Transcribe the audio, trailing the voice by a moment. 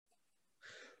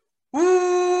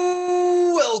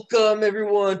Welcome,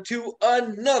 everyone, to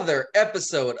another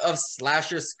episode of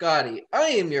Slasher Scotty. I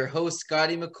am your host,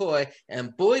 Scotty McCoy,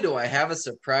 and boy, do I have a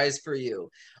surprise for you.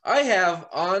 I have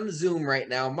on Zoom right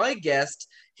now my guest.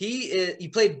 He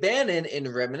played Bannon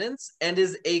in Remnants and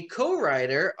is a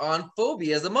co-writer on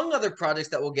Phobias, among other projects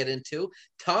that we'll get into.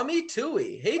 Tommy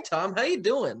Toohey. Hey, Tom, how you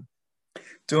doing?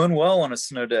 Doing well on a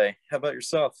snow day. How about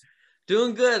yourself?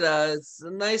 Doing good. It's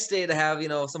a nice day to have,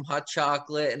 some hot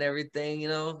chocolate and everything.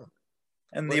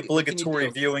 And the What can you obligatory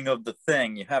do? viewing of The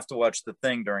Thing. You have to watch The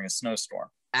Thing during a snowstorm.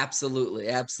 Absolutely,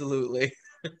 absolutely.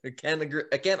 I can't agree.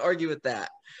 I can't argue with that.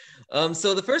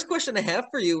 So the first question I have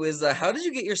for you is, how did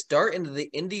you get your start into the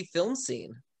indie film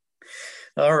scene?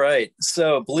 All right.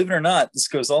 So, believe it or not, this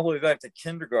goes all the way back to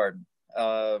kindergarten.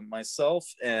 Myself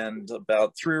and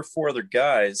about three or four other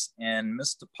guys in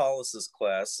Miss DePaulis's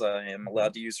class. I am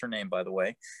allowed to use her name, by the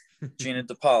way, Gina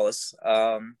DePaulis.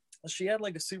 She had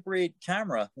like a Super 8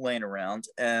 camera laying around,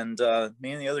 and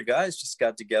me and the other guys just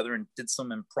got together and did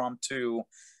some impromptu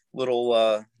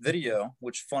little video,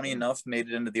 which funny enough made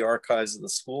it into the archives of the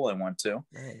school I went to.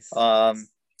 Nice.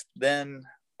 Then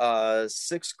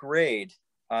sixth grade,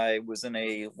 I was in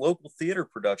a local theater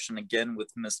production again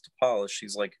with Miss DePaulis.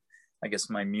 She's like, I guess,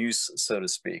 my muse, so to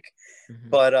speak.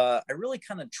 But I really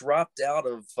kind of dropped out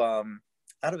of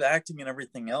acting and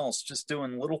everything else, just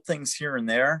doing little things here and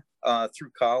there through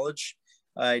college.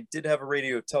 I did have a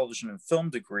radio, television, and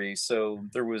film degree, so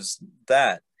there was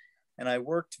that. And I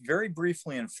worked very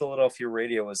briefly in Philadelphia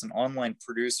radio as an online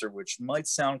producer, which might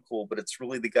sound cool, but it's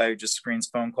really the guy who just screens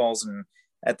phone calls. And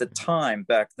at the time,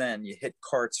 back then, you hit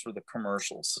carts for the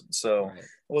commercials. So I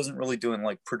wasn't really doing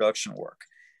like production work.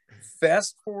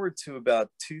 Fast forward to about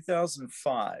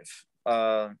 2005.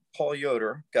 Paul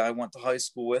Yoder, guy I went to high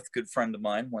school with, good friend of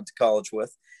mine, went to college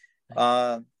with,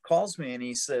 calls me and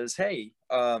he says, "Hey,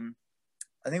 I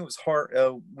think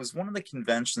it was one of the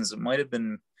conventions. It might have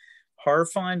been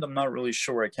Horrified. I'm not really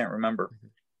sure. I can't remember.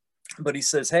 But he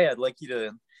says, 'Hey, I'd like you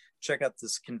to check out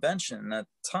this convention.' And at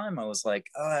the time, I was like,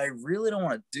 I really don't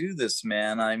want to do this,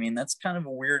 man. I mean, that's kind of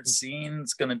a weird scene.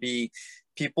 It's going to be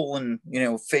people in,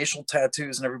 facial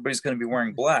tattoos, and everybody's going to be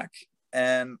wearing black."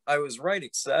 And I was right,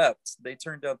 except they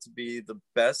turned out to be the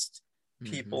best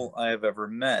people I have ever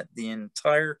met. The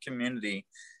entire community,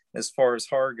 as far as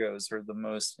horror goes, are the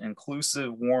most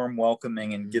inclusive, warm,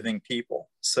 welcoming, and giving people.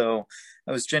 So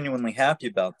I was genuinely happy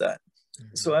about that.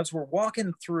 So as we're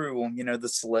walking through, the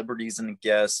celebrities and the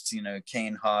guests,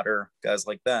 Kane Hodder, guys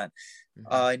like that,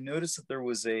 I noticed that there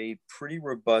was a pretty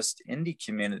robust indie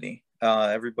community.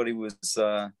 Everybody was,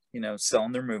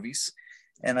 selling their movies.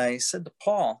 And I said to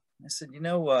Paul, I said,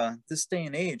 this day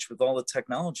and age with all the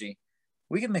technology,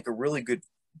 we can make a really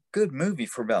good movie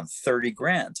for about 30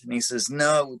 grand. And he says,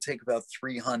 "No, it will take about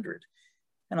 300."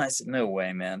 And I said, "No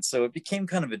way, man." So it became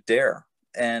kind of a dare.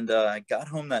 And I got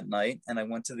home that night and I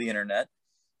went to the internet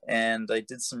and I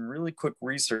did some really quick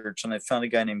research and I found a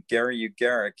guy named Gary U.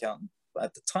 Garrick out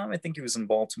at the time. I think he was in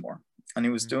Baltimore, and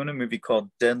he was doing a movie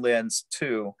called Deadlands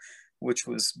 2, which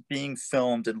was being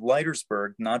filmed in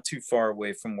Leitersburg, not too far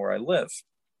away from where I live.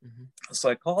 So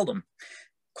I called him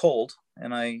cold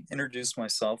and I introduced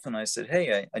myself and I said,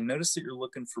 "Hey, I noticed that you're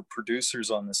looking for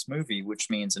producers on this movie, which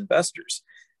means investors."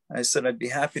 I said, "I'd be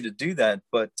happy to do that,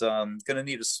 but I'm going to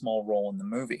need a small role in the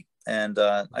movie." And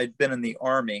I'd been in the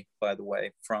Army, by the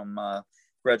way, from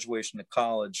graduation to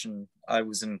college, and I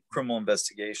was in criminal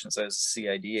investigations. I was a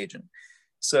CID agent.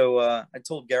 So I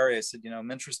told Gary, I said,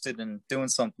 "I'm interested in doing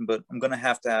something, but I'm going to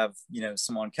have,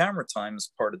 some on-camera time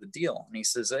as part of the deal." And he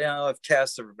says, "Yeah, I've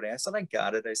cast everybody." I said, "I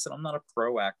got it." I said, "I'm not a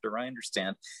pro actor, I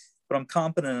understand, but I'm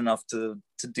competent enough to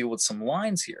deal with some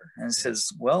lines here." And he says,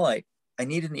 "Well, I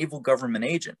need an evil government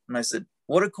agent." And I said,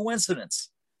 "What a coincidence.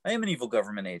 I am an evil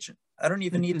government agent. I don't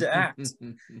even need to act."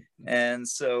 And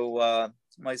so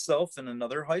myself and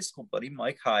another high school buddy,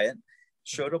 Mike Hyatt,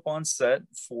 showed up on set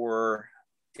for,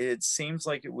 it seems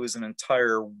like it was an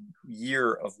entire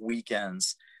year of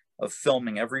weekends of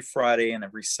filming every Friday and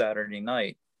every Saturday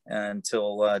night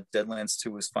until Deadlands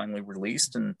 2 was finally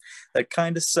released. And that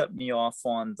kind of set me off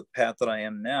on the path that I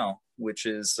am now, which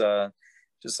is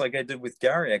just like I did with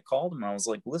Gary. I called him. I was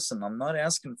like, "Listen, I'm not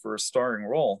asking for a starring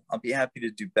role. I'll be happy to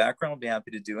do background. I'll be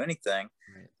happy to do anything."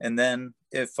 And then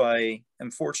if I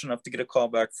am fortunate enough to get a call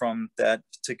back from that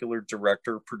particular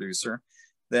director or producer,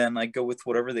 then I go with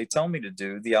whatever they tell me to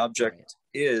do. The object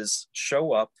is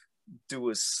show up, do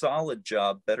a solid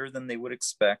job, better than they would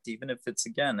expect, even if it's,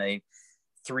 again, a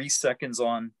 3 seconds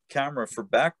on camera for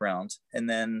background. And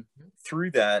then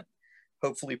through that,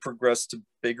 hopefully progress to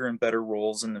bigger and better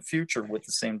roles in the future with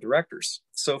the same directors.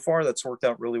 So far, that's worked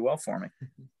out really well for me.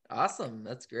 Awesome.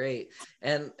 That's great.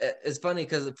 And it's funny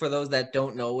because for those that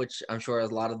don't know, which I'm sure a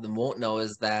lot of them won't know,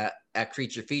 is that at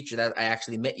Creature Feature that I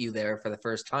actually met you there for the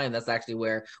first time. That's actually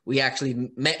where we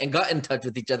actually met and got in touch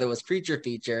with each other, was Creature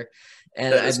Feature.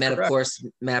 And That I is met, of correct. course,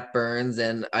 Matt Burns,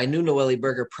 and I knew Noelle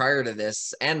Berger prior to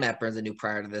this, and Matt Burns I knew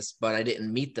prior to this, but I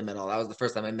didn't meet them at all. That was the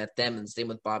first time I met them, and same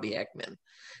with Bobby Heckman.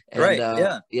 And Right.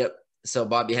 Yeah. yep. So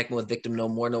Bobby Heckman with Victim No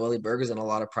More, Noelle Berger's in a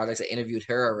lot of projects. I interviewed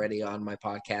her already on my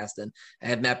podcast, and I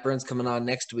have Matt Burns coming on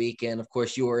next week. And of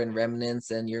course, you are in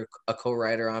Remnants, and you're a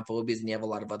co-writer on Phobias, and you have a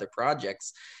lot of other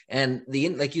projects. And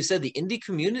like you said, the indie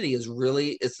community is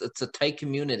really it's a tight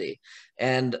community.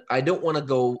 And I don't want to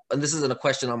go. And this isn't a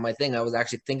question on my thing. I was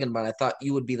actually thinking about it. I thought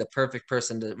you would be the perfect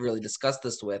person to really discuss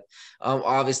this with.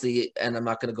 Obviously, and I'm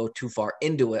not going to go too far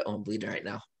into it. Oh, I'm bleeding right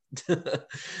now.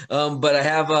 But I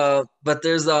have but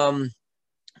there's a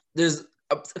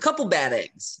couple bad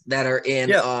eggs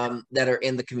Yeah. that are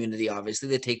in the community. Obviously,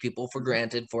 they take people for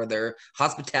granted for their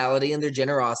hospitality and their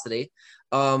generosity.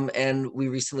 And we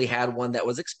recently had one that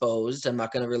was exposed. I'm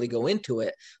not going to really go into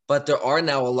it, but there are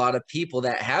now a lot of people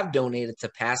that have donated to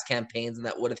past campaigns and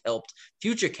that would have helped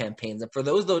future campaigns. And for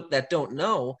those that don't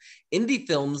know, indie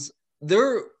films,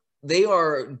 they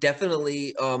are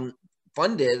definitely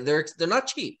funded. They're not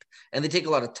cheap, and they take a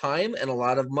lot of time and a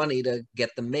lot of money to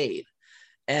get them made.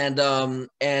 And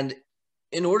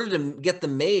in order to get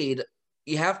them made,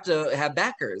 you have to have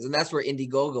backers, and that's where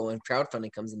Indiegogo and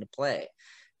crowdfunding comes into play.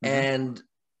 Mm-hmm.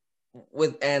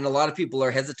 And a lot of people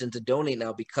are hesitant to donate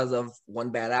now because of one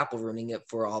bad apple ruining it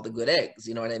for all the good eggs.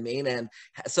 You know what I mean? And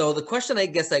so the question I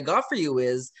guess I got for you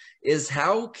is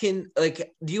how can,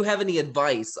 like, do you have any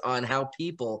advice on how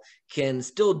people can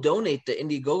still donate to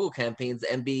Indiegogo campaigns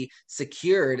and be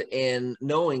secured in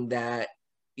knowing that,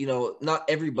 you know, not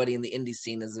everybody in the indie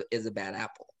scene is a bad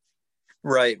apple?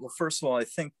 Right. Well, first of all, I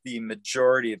think the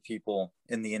majority of people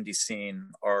in the indie scene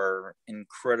are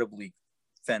incredibly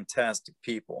fantastic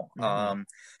people. Mm-hmm.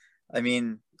 I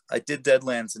mean, I did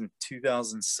Deadlands in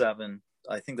 2007.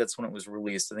 I think that's when it was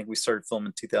released. I think we started filming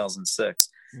in 2006.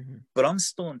 Mm-hmm. But I'm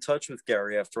still in touch with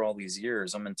Gary after all these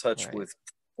years. I'm in touch Right.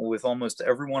 with almost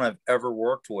everyone I've ever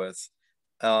worked with,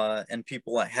 and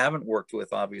people I haven't worked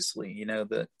with, obviously, you know,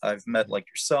 that I've met, like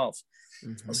yourself.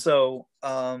 Mm-hmm. So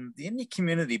the indie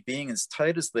community being as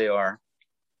tight as they are,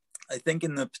 I think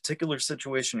in the particular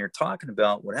situation you're talking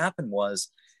about, what happened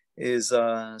is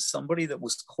somebody that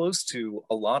was close to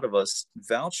a lot of us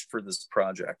vouched for this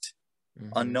project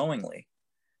Mm-hmm. unknowingly.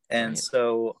 And Right.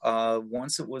 so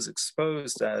once it was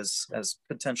exposed as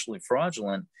potentially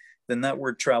fraudulent, then that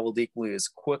word traveled equally as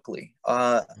quickly.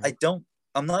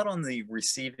 I'm not on the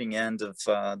receiving end of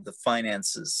the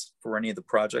finances for any of the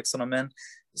projects that I'm in,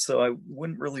 so I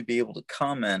wouldn't really be able to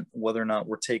comment whether or not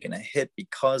we're taking a hit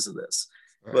because of this.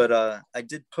 Right. But I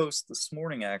did post this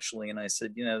morning actually, and I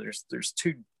said, you know, there's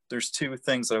two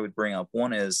things I would bring up.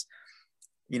 One is,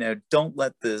 you know, don't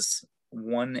let this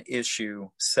one issue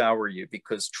sour you,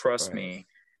 because trust Right. me,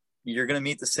 you're going to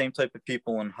meet the same type of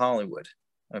people in Hollywood.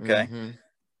 Okay. Mm-hmm.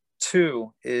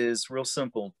 Two is real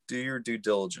simple: do your due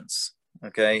diligence.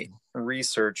 Okay.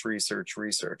 Research, research,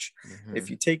 research. Mm-hmm. If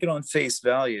you take it on face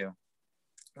value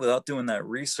without doing that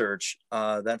research,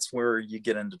 that's where you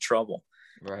get into trouble.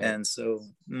 Right. And so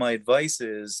my advice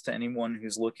is to anyone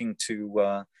who's looking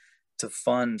to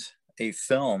fund a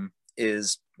film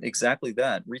is exactly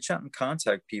that: reach out and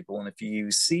contact people. And if you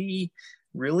see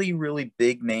really, really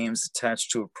big names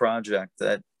attached to a project,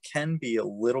 that can be a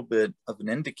little bit of an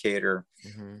indicator,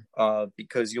 Mm-hmm.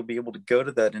 because you'll be able to go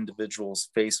to that individual's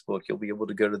Facebook, you'll be able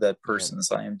to go to that Yeah. person's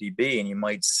IMDb, and you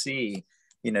might see,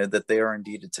 you know, that they are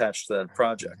indeed attached to that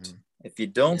project. Mm-hmm. If you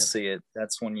don't Yeah. see it,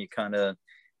 that's when you kind of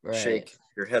Right. shake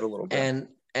your head a little bit.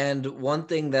 And one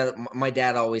thing that my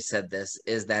dad always said this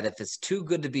is that if it's too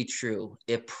good to be true,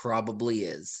 it probably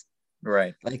is.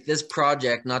 Right. Like this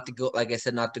project, not to go, like I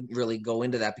said, not to really go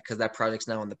into that because that project's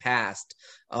now in the past.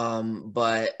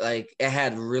 But like it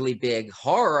had really big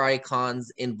horror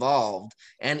icons involved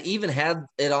and even had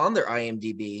it on their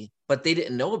IMDb, but they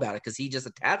didn't know about it because he just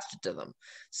attached it to them.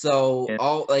 So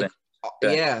all like,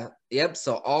 Okay. yeah, yep.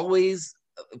 So always,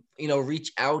 you know,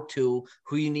 reach out to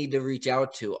who you need to reach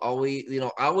out to. Always, you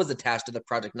know, I was attached to the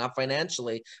project, not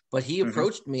financially, but he Mm-hmm.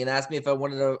 approached me and asked me if I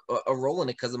wanted a role in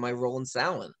it because of my role in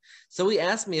Samhain. So he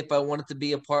asked me if I wanted to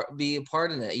be a part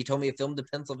in it. He told me I filmed in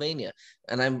Pennsylvania,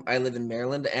 and I live in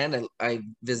Maryland, and I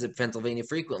visit Pennsylvania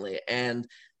frequently. And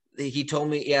he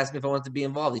asked me if I wanted to be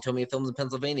involved. He told me he films in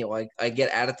Pennsylvania. Well, I get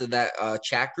added to that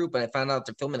chat group, and I found out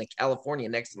they're filming in California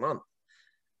next month.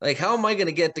 Like, how am I going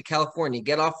to get to California,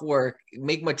 get off work,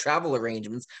 make my travel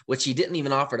arrangements, which he didn't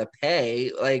even offer to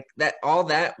pay? Like that, all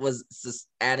that was just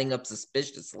adding up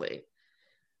suspiciously.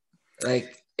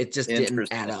 Like it just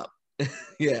didn't add Interesting. up.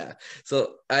 Yeah.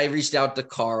 So I reached out to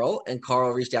Carl, and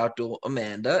Carl reached out to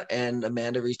Amanda, and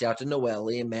Amanda reached out to Noelle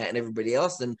and Matt and everybody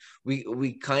else. And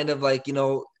we kind of like,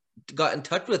 got in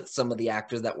touch with some of the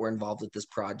actors that were involved with this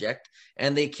project,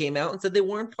 and they came out and said they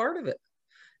weren't part of it.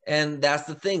 And that's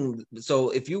the thing. So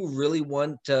if you really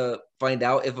want to find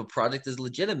out if a project is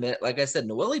legitimate, like I said,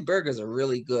 Noelle Berg is a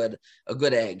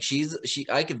good egg.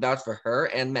 I could vouch for her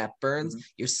and Matt Burns,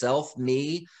 yourself,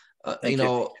 me, Thank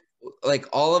you. like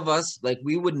all of us, like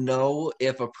we would know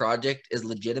if a project is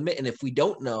legitimate. And if we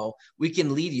don't know, we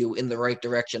can lead you in the right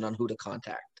direction on who to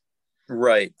contact.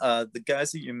 Right. The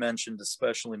guys that you mentioned,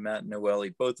 especially Matt and Noelle,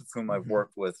 both of whom I've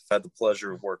worked with, had the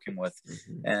pleasure of working with,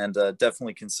 and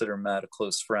definitely consider Matt a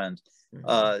close friend.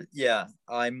 Yeah,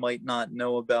 I might not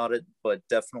know about it, but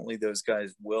definitely those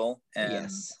guys will. And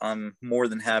Yes. I'm more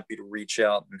than happy to reach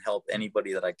out and help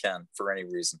anybody that I can for any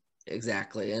reason.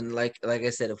 Exactly. And like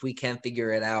I said, if we can't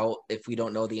figure it out, if we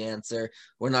don't know the answer,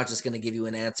 we're not just going to give you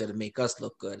an answer to make us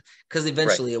look good, because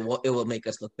eventually it will make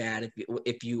us look bad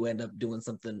if you end up doing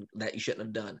something that you shouldn't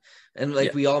have done. And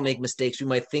like we all make mistakes. We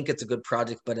might think it's a good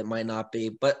project, but it might not be.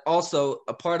 But also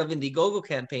a part of Indiegogo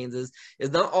campaigns is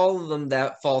not all of them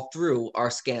that fall through are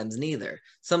scams neither.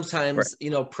 Sometimes,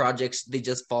 projects, they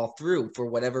just fall through for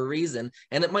whatever reason,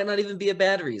 and it might not even be a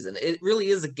bad reason. It really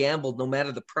is a gamble no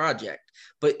matter the project.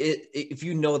 But if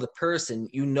you know the person,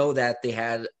 you know that they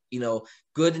had,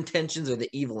 good intentions or the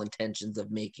evil intentions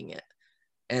of making it.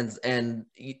 And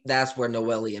that's where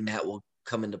Noelle and Matt will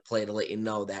come into play to let you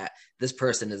know that this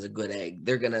person is a good egg.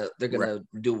 They're gonna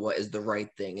do what is the right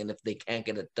thing. And if they can't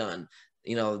get it done,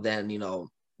 then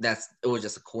it was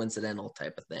just a coincidental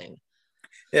type of thing.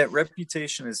 Yeah,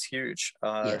 reputation is huge.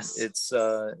 Yes.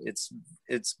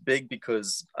 It's big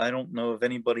because I don't know of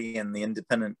anybody in the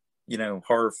independent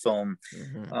horror film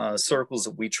circles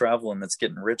that we travel in that's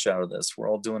getting rich out of this. We're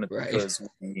all doing it because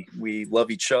we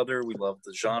love each other, we love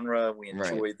the genre, we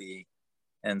enjoy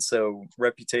and so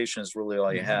reputation is really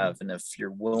all you have. And if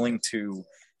you're willing to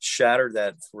shatter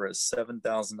that for a $7,000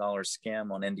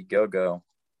 scam on Indiegogo,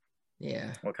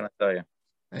 what can I tell you?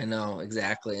 I know,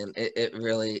 exactly. And it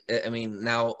really, I mean,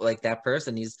 now like that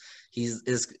person, he's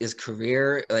his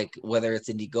career, like whether it's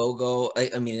Indiegogo,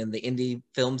 I mean, in the indie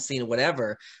film scene,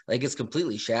 whatever, like it's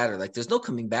completely shattered. Like there's no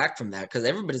coming back from that, because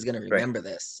everybody's going to remember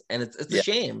this. And it's a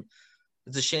shame.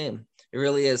 It's a shame. It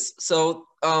really is. So,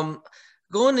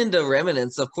 going into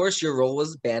Remnants, of course, your role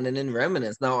was Bannon in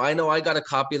Remnants. Now, I know I got a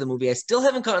copy of the movie. I still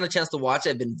haven't gotten a chance to watch it.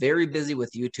 I've been very busy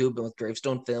with YouTube and with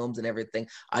Gravestone Films and everything.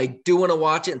 I do want to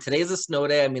watch it. And today's a snow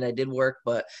day. I mean, I did work,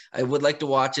 but I would like to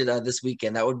watch it this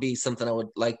weekend. That would be something I would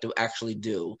like to actually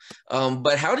do.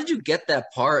 But how did you get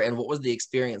that part, and what was the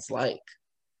experience like?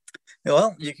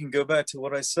 Well, you can go back to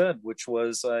what I said, which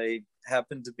was I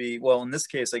happened to be, well, in this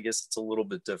case, I guess it's a little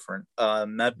bit different.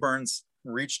 Matt Burns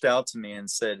reached out to me and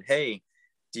said, "Hey,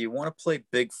 do you want to play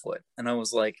Bigfoot?" And I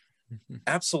was like,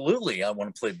 absolutely, I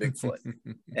want to play Bigfoot.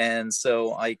 And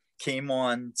so I came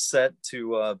on set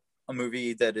to a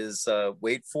movie that is,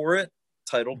 wait for it,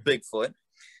 titled Bigfoot.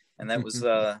 And that was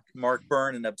Mark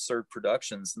Byrne and Absurd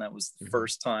Productions. And that was the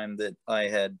first time that I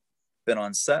had been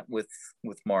on set with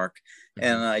Mark.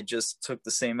 And I just took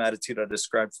the same attitude I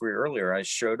described for you earlier. I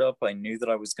showed up, I knew that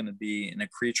I was going to be in a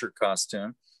creature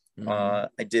costume. I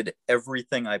did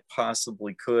everything I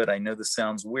possibly could. I know this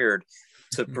sounds weird,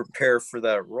 to prepare for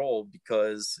that role,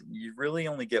 because you really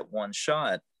only get one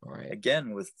shot,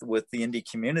 again, with the indie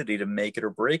community, to make it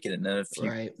or break it. And if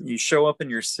you show up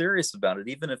and you're serious about it,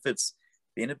 even if it's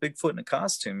being a Bigfoot in a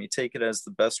costume, you take it as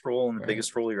the best role and the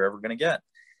biggest role you're ever going to get.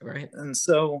 And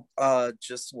so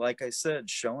just like I said,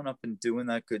 showing up and doing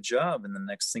that good job. And the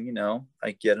next thing you know,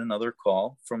 I get another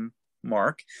call from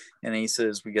Mark, and he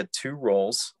says, we get 2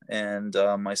 roles, and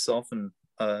myself and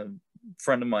a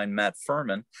friend of mine, Matt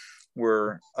Furman,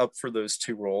 were up for those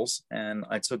 2 roles, and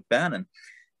I took Bannon.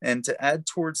 And to add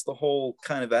towards the whole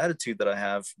kind of attitude that I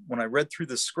have, when I read through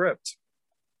the script,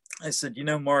 I said,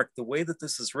 Mark, the way that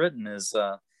this is written is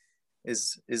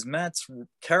Matt's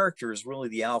character is really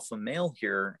the alpha male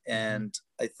here, and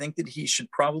I think that he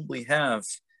should probably have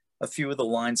a few of the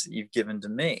lines that you've given to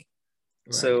me.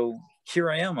 So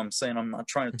here I am. I'm saying, I'm not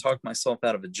trying to talk myself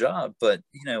out of a job, but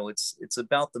it's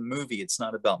about the movie. It's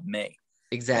not about me.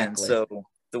 Exactly. And so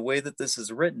the way that this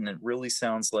is written, it really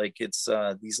sounds like it's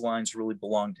these lines really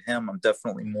belong to him. I'm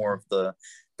definitely more of the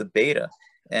beta.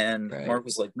 And Mark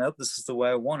was like, nope, this is the way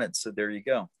I want it. So there you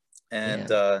go. And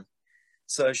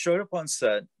so I showed up on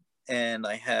set, and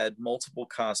I had multiple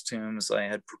costumes. I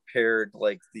had prepared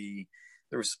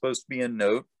there was supposed to be a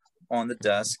note on the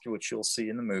desk, which you'll see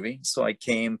in the movie. So I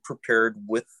came prepared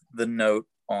with the note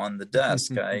on the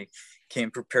desk. I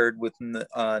came prepared with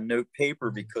note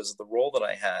paper because of the role that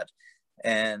I had.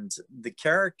 And the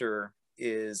character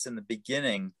is in the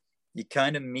beginning, you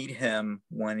kind of meet him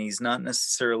when he's not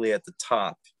necessarily at the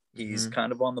top. He's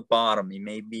kind of on the bottom. He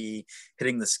may be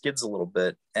hitting the skids a little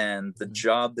bit. And the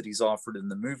job that he's offered in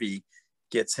the movie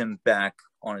gets him back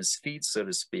on his feet, so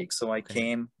to speak. So I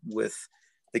came with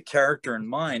the character in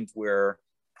mind, where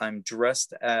I'm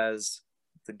dressed as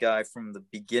the guy from the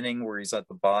beginning where he's at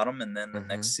the bottom. And then the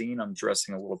next scene, I'm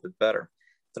dressing a little bit better.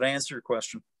 Did I answer your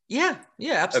question? Yeah,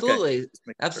 absolutely.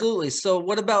 Okay. Absolutely. Sure. So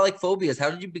what about like phobias?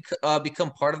 How did you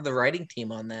become part of the writing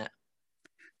team on that?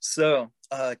 So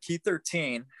Key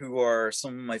 13, who are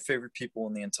some of my favorite people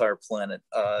on the entire planet.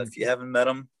 If you haven't met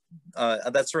them,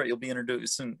 that's right. You'll be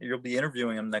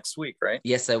interviewing them next week, right?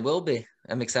 Yes, I will be.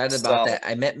 I'm excited about that.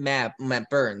 I met Matt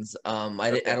Burns.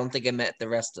 I don't think I met the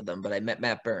rest of them, but I met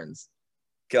Matt Burns.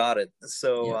 Got it.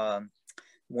 So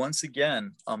once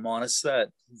again, I'm on a set,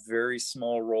 very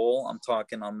small role.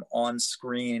 I'm on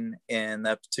screen in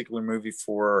that particular movie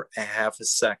for a half a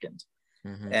second.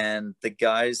 And the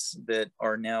guys that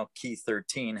are now Key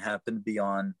 13 happen to be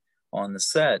on the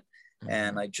set.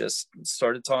 And I just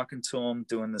started talking to them,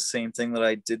 doing the same thing that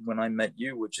I did when I met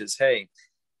you, which is, hey,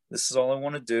 this is all I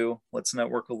want to do. Let's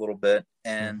network a little bit.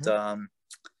 And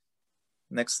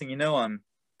next thing you know, I'm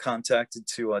contacted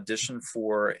to audition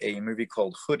for a movie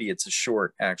called Hoodie. It's a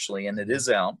short, actually, and it is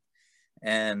out.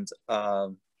 And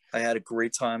I had a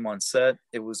great time on set.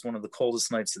 It was one of the coldest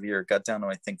nights of the year. It got down to,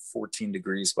 I think, 14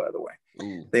 degrees, by the way.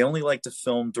 Ooh. They only like to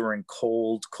film during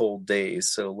cold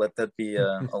days. So let that be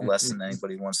a lesson to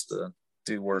anybody who wants to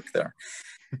do work there.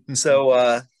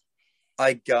 So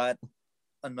I got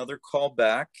another call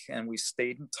back, and we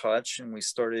stayed in touch, and we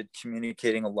started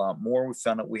communicating a lot more. We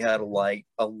found out we had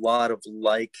a lot of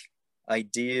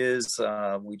ideas.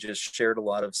 We just shared a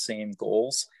lot of same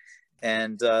goals,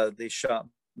 and they shot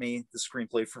me the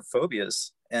screenplay for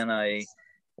Phobias. And I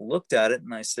looked at it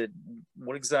and I said,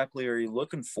 what exactly are you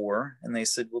looking for? And they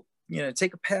said, well,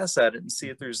 take a pass at it and see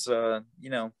if there's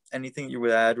anything you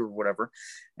would add or whatever.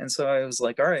 And so I was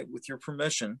like, all right, with your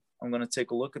permission, I'm going to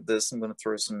take a look at this. I'm going to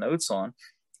throw some notes on.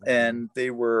 And they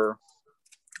were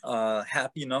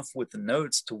happy enough with the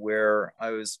notes to where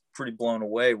I was pretty blown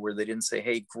away, where they didn't say,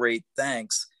 hey, great,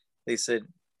 thanks. They said,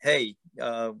 hey,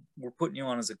 we're putting you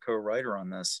on as a co-writer on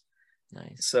this.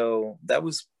 Nice. So that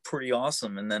was pretty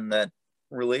awesome. And then that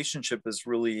relationship has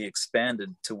really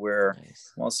expanded to where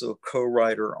I'm also a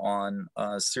co-writer on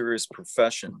Serious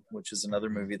Profession, which is another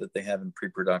movie that they have in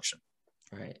pre-production.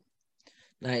 Right.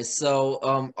 Nice.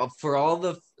 So for all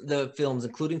the films,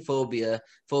 including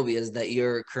Phobias that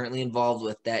you're currently involved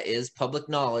with, that is public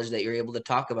knowledge that you're able to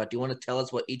talk about, do you want to tell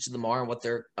us what each of them are and what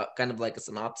they're kind of like a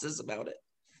synopsis about it?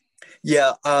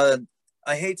 Yeah.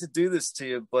 I hate to do this to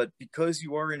you, but because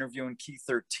you are interviewing Key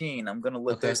 13, I'm going to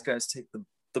let those guys take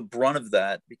the brunt of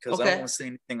that, because I don't want to say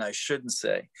anything I shouldn't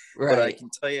say. Right. But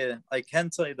I can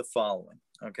tell you the following.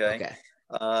 Okay.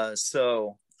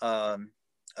 So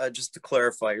just to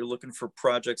clarify, you're looking for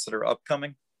projects that are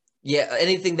upcoming? Yeah,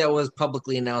 anything that was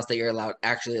publicly announced that you're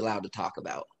actually allowed to talk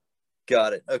about.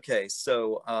 Got it. Okay.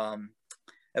 So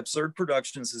Absurd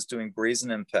Productions is doing Brazen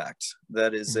Impact.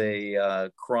 That is a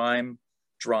crime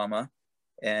drama.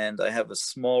 And I have a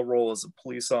small role as a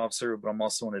police officer, but I'm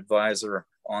also an advisor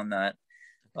on that.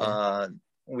 Okay.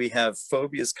 We have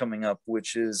Phobias coming up,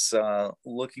 which is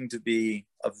looking to be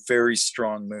a very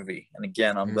strong movie. And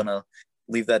again, I'm going to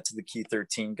leave that to the Key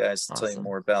 13 guys to tell you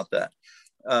more about that.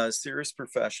 Serious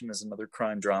Profession is another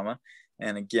crime drama.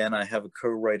 And again, I have a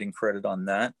co-writing credit on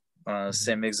that.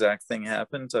 Same exact thing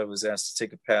happened. I was asked to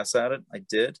take a pass at it. I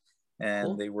did.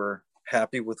 And they were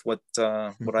happy with what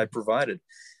I provided.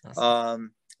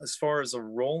 Awesome. As far as a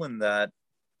role in that,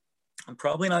 I'm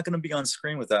probably not going to be on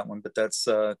screen with that one, but that's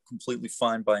completely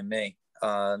fine by me.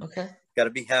 Got to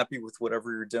be happy with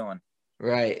whatever you're doing.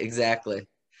 Right. Exactly.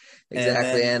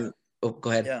 And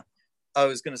go ahead. Yeah, I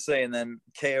was going to say, and then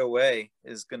KOA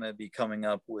is going to be coming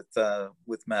up with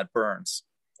Matt Burns.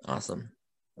 Awesome.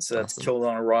 So that's Killed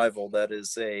on Arrival. That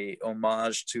is a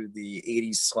homage to the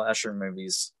 80s slasher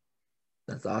movies.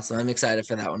 That's awesome. I'm excited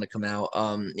for that one to come out.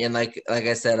 And like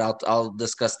I said, I'll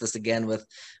discuss this again with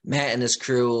Matt and his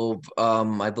crew.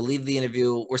 I believe the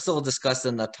interview, we're still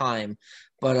discussing the time,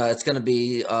 but it's going to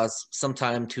be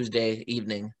sometime Tuesday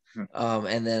evening.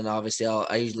 And then obviously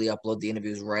I usually upload the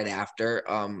interviews right after.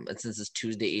 And since it's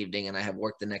Tuesday evening and I have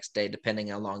work the next day, depending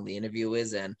how long the interview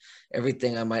is and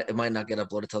everything, it might not get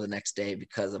uploaded till the next day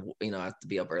because of, I have to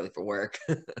be up early for work.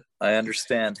 I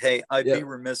understand. Hey, I'd Yeah. be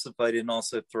remiss if I didn't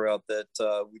also throw out that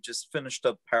we just finished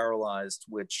up Paralyzed,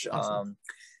 which Awesome.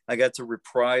 I got to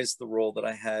reprise the role that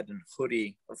I had in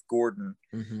Hoodie of Gordon.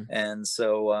 Mm-hmm. And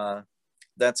so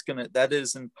that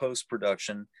is in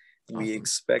post-production. We Awesome.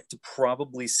 expect to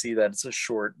probably see that. It's a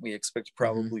short. We expect to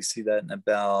probably see that in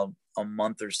about a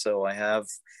month or so.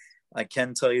 I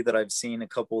can tell you that I've seen a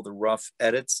couple of the rough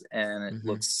edits and it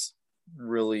looks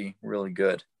really, really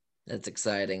good. That's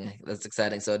exciting. That's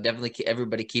exciting. So definitely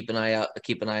everybody keep an eye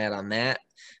out on that.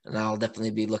 And I'll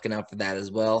definitely be looking out for that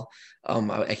as well.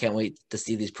 I can't wait to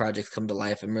see these projects come to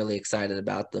life. I'm really excited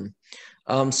about them.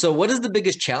 So what is the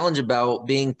biggest challenge about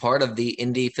being part of the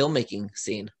indie filmmaking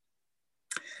scene?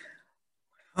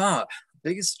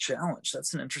 Biggest challenge.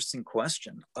 That's an interesting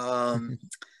question.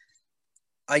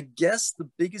 I guess the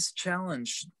biggest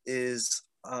challenge is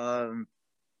I'm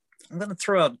going to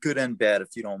throw out good and bad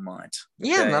if you don't mind.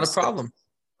 Yeah, not a problem.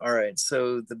 All right.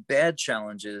 So the bad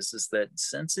challenge is that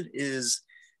since it is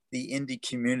the indie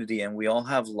community and we all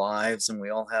have lives and we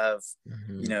all have,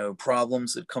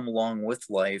 problems that come along with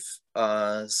life,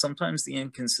 sometimes the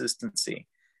inconsistency.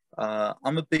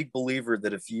 I'm a big believer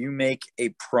that if you make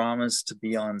a promise to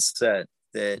be on set,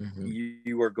 that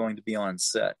you are going to be on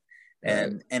set.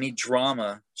 And any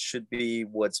drama should be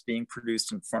what's being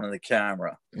produced in front of the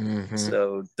camera.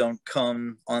 So don't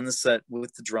come on the set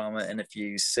with the drama. And if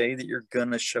you say that you're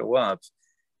going to show up,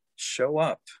 show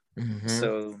up.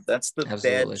 So that's the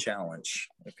bad challenge.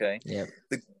 Okay. Yep.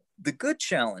 The good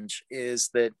challenge is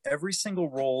that every single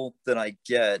role that I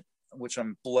get, which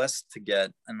I'm blessed to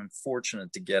get and I'm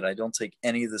fortunate to get, I don't take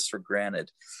any of this for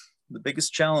granted. The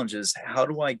biggest challenge is how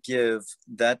do I give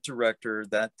that director,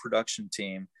 that production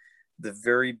team, the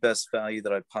very best value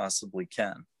that I possibly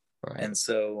can. And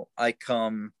so I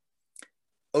come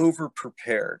over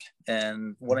prepared.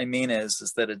 And what I mean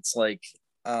is that it's like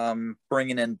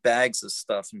bringing in bags of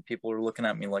stuff and people are looking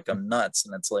at me like I'm nuts.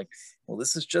 And it's like, well,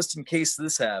 this is just in case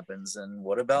this happens. And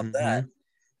what about that?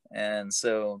 And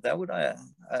so that would,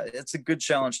 it's a good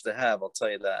challenge to have. I'll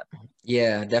tell you that.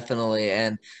 Yeah, definitely.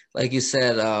 And like you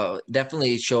said,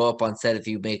 definitely show up on set if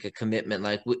you make a commitment.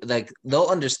 Like they'll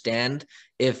understand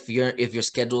if your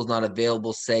schedule is not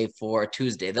available, say for a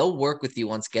Tuesday, they'll work with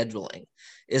you on scheduling.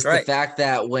 It's the fact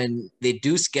that when they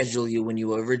do schedule you, when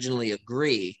you originally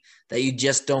agree, that you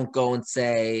just don't go and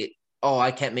say, oh,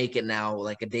 I can't make it now,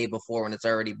 like a day before when it's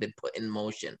already been put in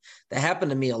motion. That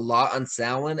happened to me a lot on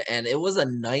Samhain, and it was a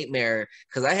nightmare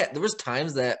because there was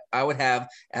times that I would have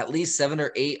at least 7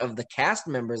 or 8 of the cast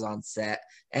members on set,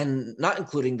 and not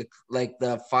including the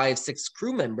 5-6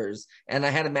 crew members, and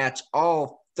I had to match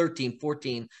all 13,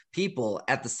 14 people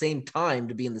at the same time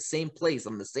to be in the same place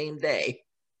on the same day.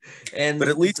 But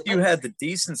at least you had the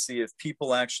decency of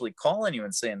people actually calling you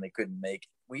and saying they couldn't make it.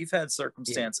 We've had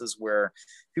circumstances where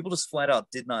people just flat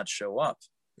out did not show up.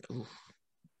 Oof.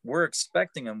 We're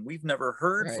expecting them. We've never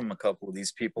heard from a couple of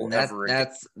these people ever again.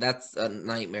 That's a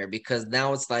nightmare because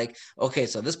now it's like, okay,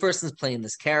 so this person's playing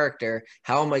this character.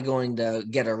 How am I going to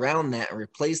get around that and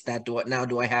replace that? Do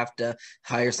I have to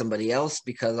hire somebody else?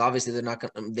 Because obviously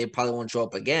they probably won't show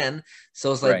up again.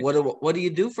 So it's like, what do you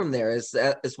do from there?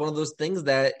 It's one of those things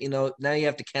that, now you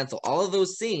have to cancel all of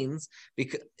those scenes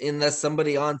because unless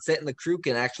somebody on set and the crew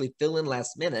can actually fill in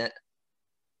last minute.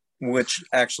 Which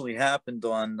actually happened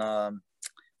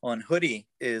on Hoodie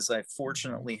is I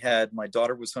fortunately had my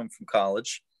daughter was home from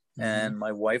college and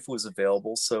my wife was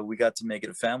available. So we got to make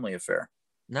it a family affair.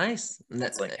 Nice.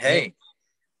 It's like, hey,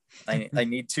 I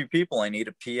need 2 people. I need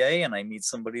a PA and I need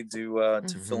somebody to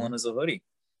fill in as a Hoodie.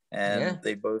 And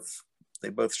they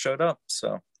both showed up.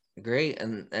 So great.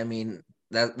 And I mean,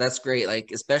 that's great.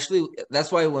 Like, especially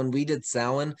that's why when we did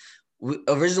Samhain,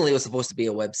 originally it was supposed to be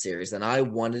a web series and I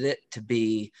wanted it to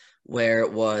be where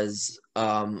it was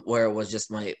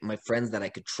just my friends that I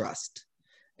could trust.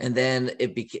 And then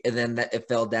it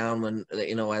fell down when,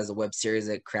 as a web series,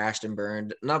 it crashed and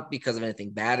burned, not because of anything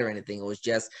bad or anything. It was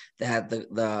just that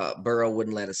the borough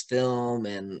wouldn't let us film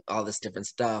and all this different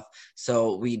stuff.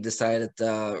 So we decided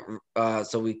so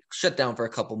we shut down for a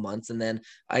couple months, and then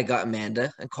I got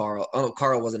Amanda and Carl. Oh,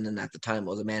 Carl wasn't in at the time.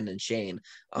 It was Amanda and Shane.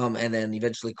 And then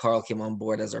eventually Carl came on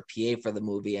board as our PA for the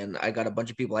movie, and I got a bunch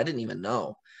of people I didn't even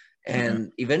know.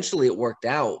 and eventually it worked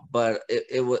out, but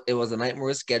it was a nightmare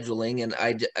with scheduling, and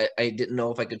I didn't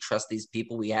know if I could trust these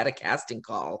people. We had a casting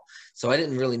call, so I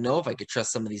didn't really know if I could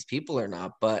trust some of these people or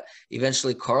not, but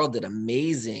eventually Carl did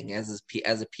amazing as a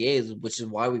PA, which is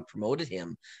why we promoted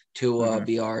him to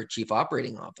be our chief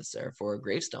operating officer for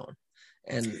Gravestone.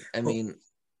 And I mean,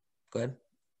 go ahead.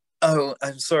 Oh,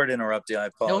 I'm sorry to interrupt you. I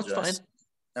apologize. No, it's fine.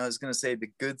 I was going to say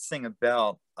the good thing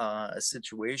about a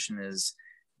situation is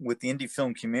with the indie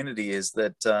film community is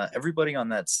that everybody on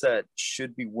that set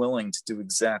should be willing to do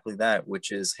exactly that,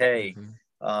 which is, hey,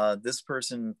 this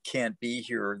person can't be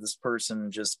here, or this person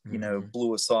just, you know,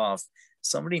 blew us off.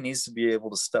 Somebody needs to be able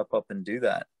to step up and do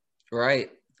that.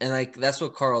 Right. And like that's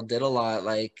what Carl did a lot.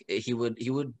 Like he would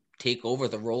take over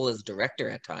the role as director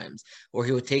at times, or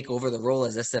he would take over the role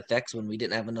as SFX when we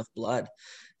didn't have enough blood.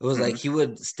 It was like he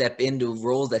would step into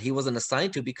roles that he wasn't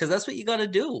assigned to, because that's what you got to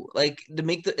do. Like to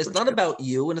make it's not about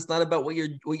you, and it's not about what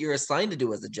you're assigned to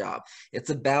do as a job. It's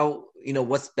about, you know,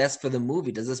 what's best for the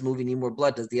movie. Does this movie need more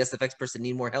blood? Does the SFX person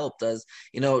need more help? Does,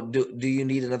 you know, do you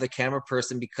need another camera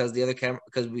person because the other camera,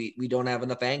 because we don't have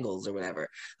enough angles or whatever?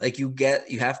 Like you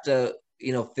have to,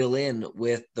 you know, fill in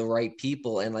with the right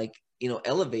people and, like, you know,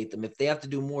 elevate them. If they have to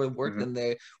do more work than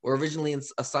they were originally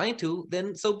assigned to,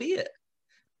 then so be it.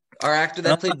 Our actor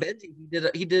that played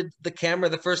Benji, he did the camera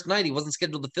the first night. He wasn't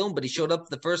scheduled to film, but he showed up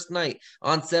the first night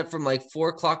on set from like 4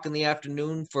 o'clock in the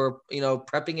afternoon for, you know,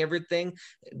 prepping everything,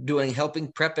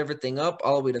 helping prep everything up,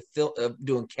 all the way to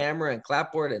doing camera and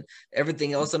clapboard and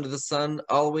everything else under the sun,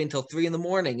 all the way until 3 in the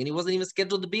morning. And he wasn't even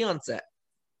scheduled to be on set.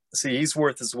 See, he's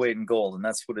worth his weight in gold, and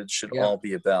that's what it should all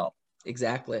be about.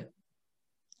 Exactly.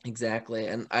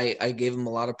 And I gave him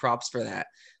a lot of props for that.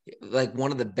 Like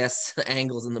one of the best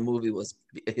angles in the movie was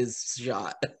his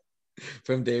shot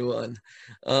from day one.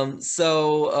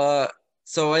 So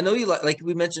I know you like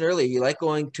we mentioned earlier, you like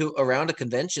going around a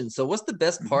convention. So what's the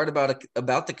best part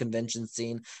about the convention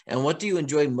scene, and what do you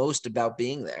enjoy most about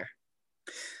being there?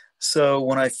 So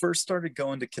when I first started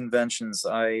going to conventions,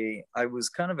 I was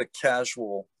kind of a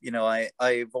casual, you know,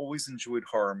 I've always enjoyed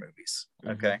horror movies.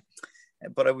 Okay.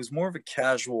 But I was more of a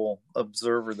casual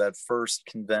observer that first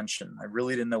convention. I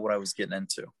really didn't know what I was getting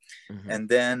into. And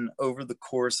then over the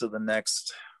course of the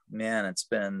next, man, it's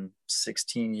been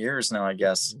 16 years now, I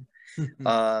guess.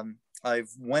 I've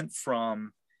went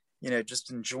from, you know,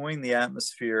 just enjoying the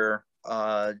atmosphere,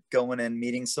 going and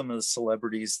meeting some of the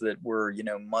celebrities that were, you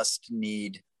know, must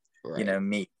need, you know,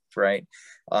 meet. Right.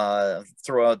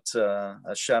 Throw out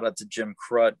a shout out to Jim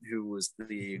Crut, who was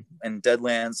in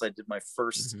Deadlands. I did my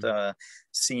first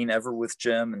scene ever with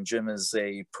Jim, and Jim is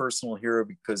a personal hero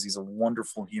because he's a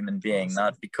wonderful human being,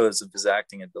 not because of his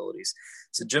acting abilities.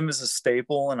 So Jim is a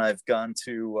staple, and I've gone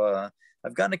to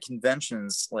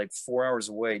conventions like 4 hours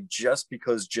away just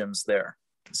because Jim's there.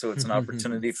 So it's an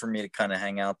opportunity for me to kind of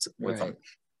hang out with him.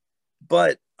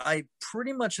 But I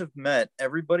pretty much have met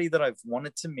everybody that I've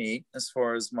wanted to meet as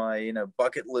far as my, you know,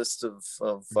 bucket list of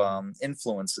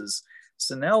influences.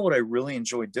 So now what I really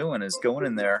enjoy doing is going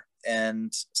in there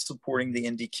and supporting the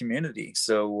indie community.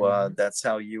 So that's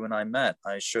how you and I met.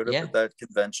 I showed up at that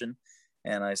convention,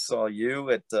 and I saw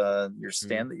you at your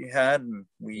stand that you had, and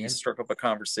we struck up a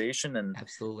conversation. And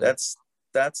that's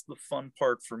the fun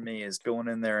part for me, is going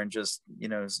in there and just, you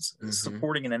know,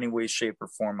 supporting in any way, shape, or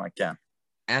form I can.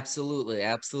 Absolutely.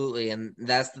 And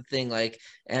that's the thing, like,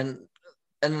 and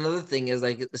another thing is,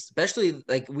 like, especially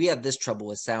like we have this trouble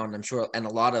with sound, I'm sure, and a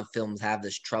lot of films have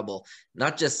this trouble,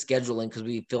 not just scheduling, because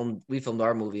we filmed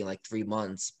our movie in like 3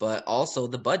 months, but also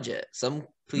the budget. Some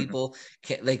people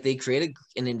can't, like, they create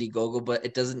an Indiegogo, but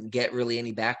it doesn't get really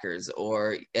any backers,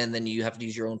 and then you have to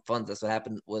use your own funds. That's what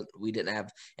happened. We didn't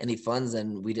have any funds,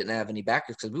 and we didn't have any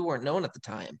backers because we weren't known at the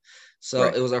time. So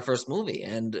it was our first movie,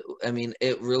 and I mean,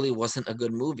 it really wasn't a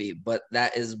good movie, but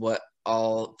that is what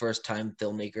all first-time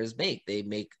filmmakers make. They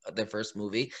make their first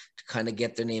movie to kind of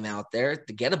get their name out there,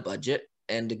 to get a budget,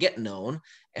 and to get known.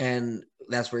 And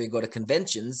that's where you go to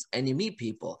conventions and you meet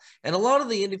people. And a lot of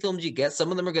the indie films you get,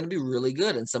 some of them are going to be really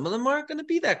good, and some of them aren't going to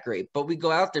be that great. But we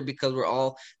go out there because we're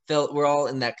all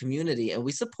in that community, and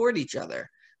we support each other.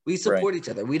 We support each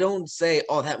other. We don't say,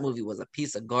 "Oh, that movie was a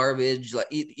piece of garbage." Like,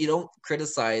 you don't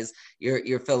criticize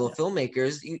your fellow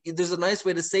filmmakers. There's a nice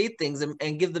way to say things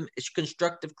and give them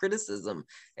constructive criticism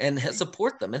and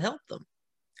support them and help them.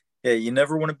 Yeah, you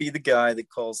never want to be the guy that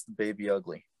calls the baby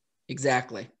ugly.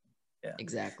 Exactly. Yeah,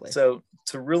 exactly. So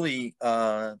to really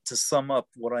to sum up,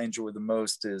 what I enjoy the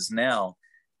most is now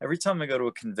every time I go to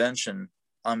a convention,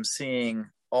 I'm seeing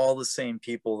all the same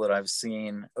people that I've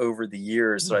seen over the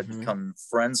years that I've become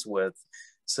friends with.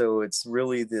 So it's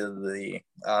really the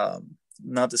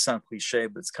not to sound cliche,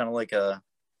 but it's kind of like a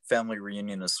family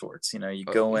reunion of sorts. You know, you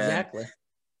go exactly. in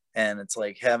and it's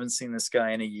like, haven't seen this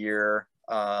guy in a year.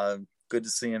 Good to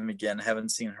see him again.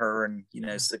 Haven't seen her in,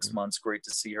 6 months. Great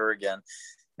to see her again.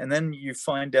 And then you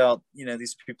find out,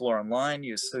 these people are online,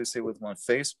 you associate with them on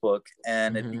Facebook,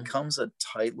 and it becomes a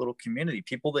tight little community.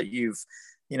 People that you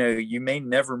may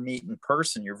never meet in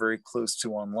person, you're very close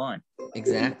to online.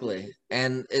 Exactly.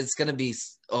 And it's going to be,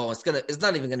 it's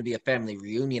not even going to be a family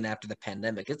reunion after the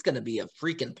pandemic. It's going to be a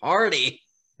freaking party.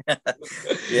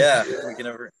 Yeah, we can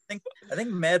ever. I think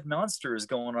Mad Monster is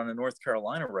going on in North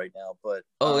Carolina right now, but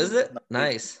is it?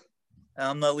 Nice.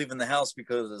 I'm not leaving the house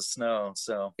because of the snow.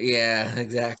 So yeah,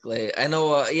 exactly. I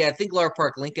know. I think Laura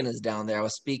Park Lincoln is down there. I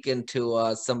was speaking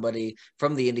to somebody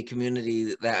from the indie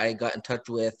community that I got in touch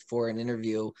with for an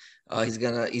interview.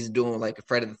 He's doing like a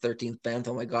Friday the 13th fan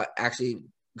film. Actually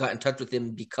got in touch with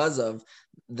him because of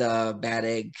the Bad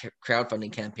Egg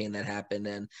crowdfunding campaign that happened,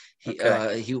 and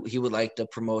he would like to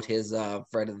promote his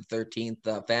Friday the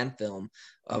 13th fan film.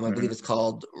 I believe it's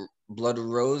called Blood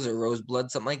Rose or Rose Blood,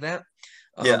 something like that.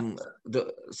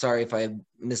 Sorry if I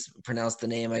mispronounced the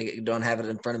name. I don't have it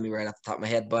in front of me right off the top of my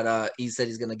head, but he said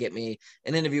he's going to get me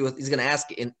an interview he's going to ask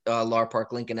Laura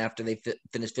Park Lincoln after they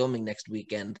finish filming next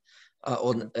weekend.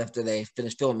 Or after they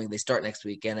finish filming, they start next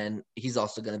weekend, and he's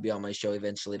also going to be on my show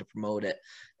eventually to promote it.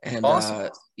 And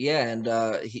awesome. He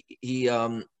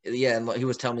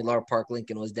was telling me Laura Park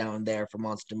Lincoln was down there for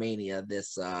Monster Mania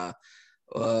this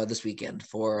weekend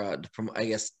for I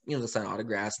guess to sign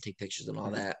autographs and take pictures and all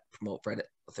that, promote Friday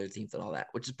the 13th and all that,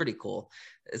 which is pretty cool.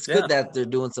 It's good that they're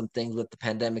doing some things with the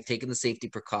pandemic, taking the safety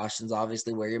precautions.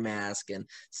 Obviously, wear your mask and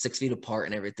 6 feet apart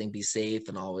and everything. Be safe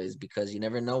and always, because you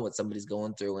never know what somebody's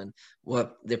going through and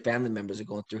what their family members are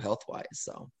going through health wise.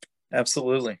 So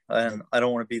absolutely, and I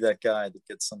don't want to be that guy that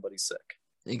gets somebody sick.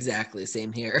 Exactly.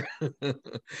 Same here.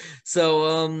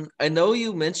 So I know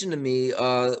you mentioned to me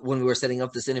when we were setting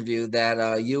up this interview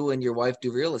that you and your wife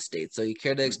do real estate. So you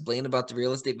care to explain about the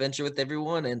real estate venture with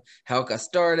everyone and how it got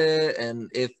started, and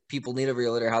if people need a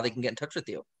realtor, how they can get in touch with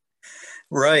you?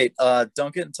 Right.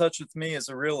 Don't get in touch with me as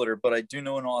a realtor, but I do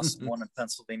know an awesome one in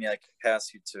Pennsylvania I can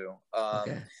pass you to.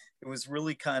 Okay. It was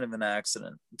really kind of an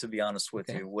accident, to be honest with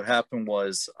you. What happened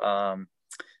was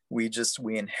we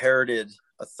inherited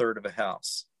a third of a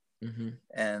house.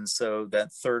 And so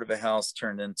that third of a house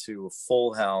turned into a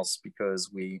full house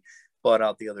because we bought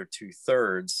out the other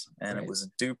 2/3, and it was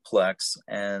a duplex.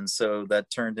 And so that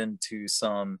turned into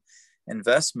some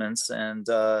investments. And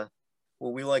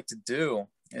what we like to do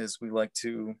is we like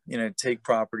to, take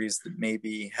properties that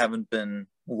maybe haven't been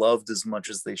loved as much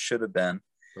as they should have been.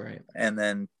 Right. And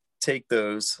then take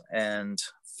those and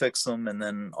fix them and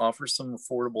then offer some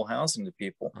affordable housing to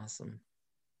people. Awesome.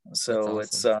 So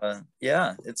it's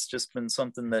it's just been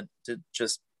something that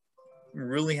just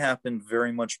really happened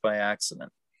very much by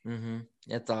accident.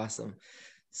 That's awesome.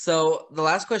 So the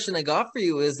last question I got for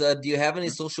you is, do you have any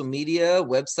social media,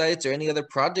 websites, or any other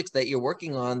projects that you're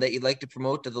working on that you'd like to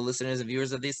promote to the listeners and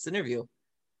viewers of this interview?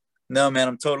 No, man,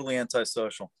 I'm totally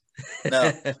antisocial.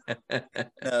 No,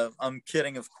 no, I'm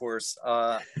kidding, of course.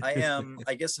 I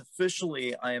guess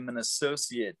officially, I am an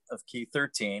associate of Key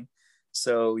 13.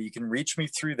 So you can reach me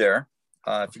through there.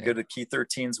 If you go to Key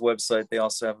 13's website, they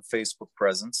also have a Facebook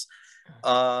presence.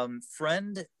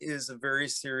 Friend is a very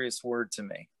serious word to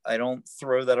me. I don't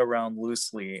throw that around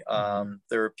loosely.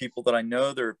 There are people that I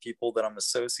know. There are people that I'm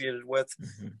associated with.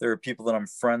 There are people that I'm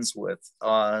friends with.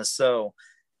 So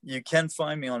you can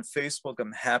find me on Facebook.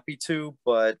 I'm happy to,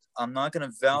 but I'm not going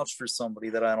to vouch for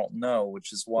somebody that I don't know,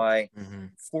 which is why,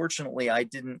 fortunately, I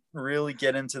didn't really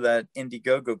get into that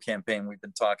Indiegogo campaign we've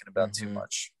been talking about too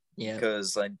much,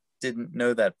 because I didn't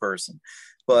know that person.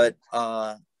 But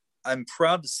I'm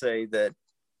proud to say that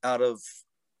out of,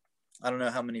 I don't know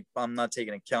how many, I'm not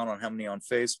taking account on how many on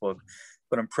Facebook,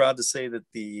 but I'm proud to say that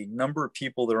the number of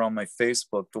people that are on my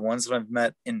Facebook, the ones that I've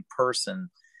met in person,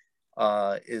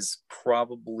 is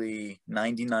probably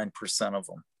 99% of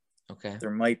them. Okay.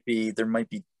 There might be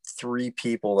 3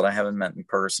 people that I haven't met in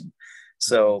person.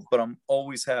 So, but I'm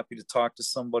always happy to talk to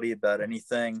somebody about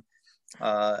anything.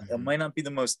 I might not be the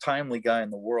most timely guy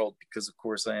in the world because, of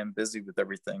course, I am busy with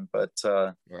everything, but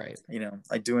I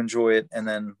do enjoy it, and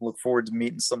then look forward to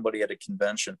meeting somebody at a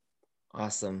convention.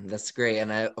 Awesome. That's great.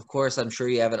 And of course, I'm sure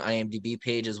you have an IMDb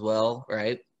page as well,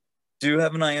 right? Do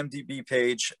have an IMDb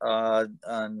page.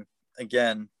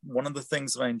 Again, one of the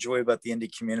things that I enjoy about the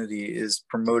indie community is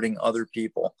promoting other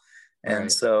people. And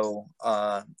so,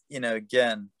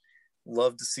 again,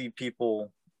 love to see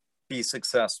people be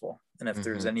successful. And if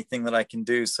there's anything that I can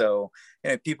do. So,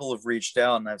 people have reached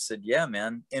out and I've said, yeah,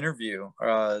 man, interview,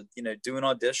 do an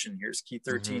audition. Here's Key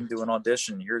 13, do an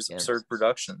audition. Here's Absurd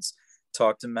Productions.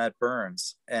 talk to Matt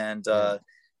Burns, and Yeah.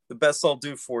 the best I'll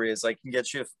do for you is I can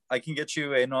get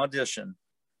you an audition,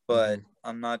 but Mhm.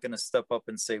 I'm not going to step up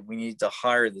and say we need to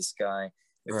hire this guy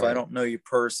if I Right. don't know you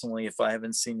personally, if I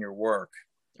haven't seen your work.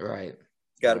 Right.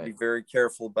 Got to be Right. very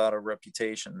careful about our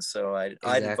reputation. So I'd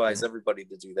advise Exactly. everybody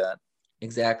to do that.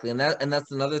 Exactly. And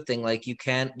that's another thing. Like you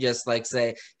can't just like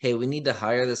say, hey, we need to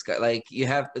hire this guy. Like you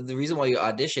have the reason why you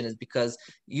audition is because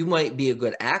you might be a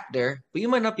good actor, but you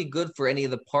might not be good for any of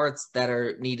the parts that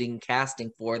are needing casting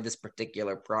for this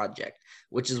particular project,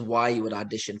 which is why you would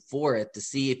audition for it to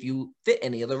see if you fit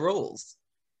any of the roles.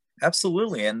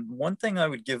 Absolutely. And one thing I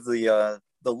would give the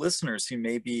listeners who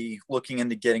may be looking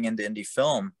into getting into indie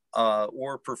film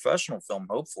or professional film,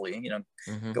 hopefully,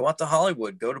 Hmm. go out to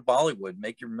Hollywood, go to Bollywood,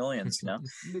 make your millions,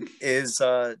 is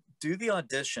do the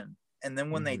audition. And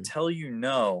then when they Hmm. tell you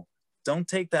no, don't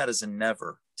take that as a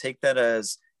never. Take that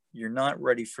as you're not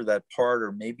ready for that part,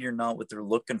 or maybe you're not what they're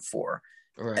looking for.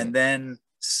 Right. And then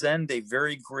send a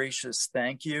very gracious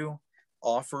thank you,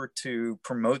 offer to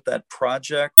promote that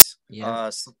project, Yeah.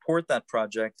 support that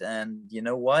project. And you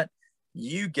know what?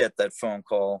 You get that phone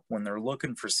call when they're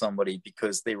looking for somebody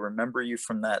because they remember you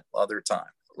from that other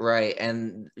time. Right,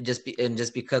 and just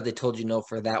because they told you no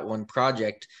for that one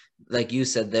project, like you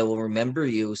said, they will remember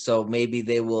you. So maybe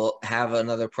they will have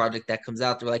another project that comes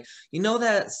out. They're like,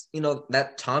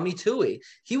 that Tommy Toohey,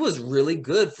 he was really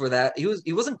good for that.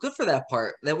 He wasn't good for that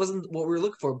part. That wasn't what we were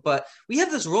looking for. But we have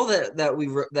this role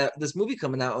that this movie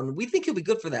coming out, and we think he'll be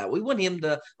good for that. We want him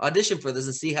to audition for this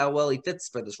and see how well he fits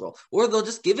for this role. Or they'll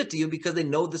just give it to you because they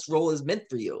know this role is meant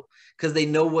for you because they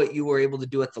know what you were able to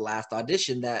do at the last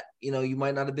audition that you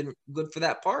might not have been good for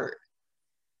that part.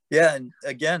 Yeah, and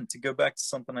again, to go back to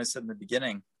something I said in the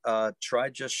beginning, try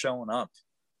just showing up,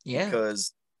 Yeah.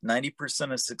 because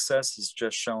 90% of success is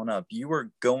just showing up. You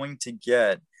are going to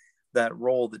get that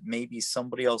role that maybe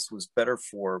somebody else was better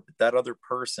for, but that other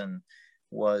person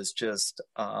was just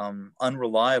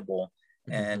unreliable.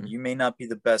 And Hmm. you may not be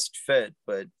the best fit,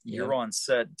 but Yeah. you're on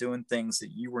set doing things that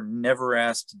you were never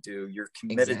asked to do. You're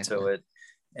committed to Exactly. it,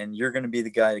 and you're going to be the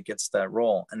guy that gets that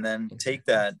role. And then take Exactly.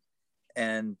 that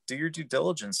and do your due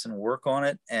diligence and work on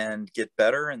it and get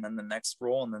better. And then the next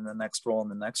role, and then the next role,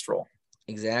 and the next role.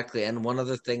 Exactly. And one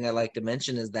other thing I like to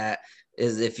mention is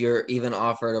if you're even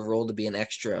offered a role to be an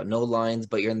extra, no lines,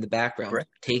 but you're in the background, Great.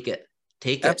 take it.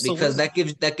 Take it because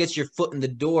Absolutely. that gets your foot in the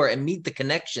door and meet the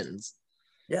connections.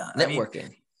 Yeah. I mean,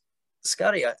 Networking.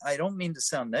 Scotty, I don't mean to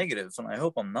sound negative, and I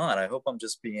hope I'm not. I hope I'm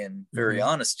just being very Hmm.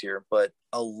 honest here. But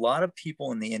a lot of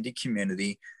people in the indie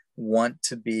community want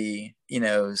to be,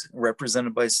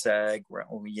 represented by SAG,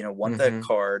 want that Hmm.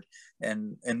 card,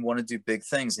 and want to do big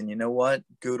things. And you know what?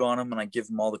 Good on them, and I give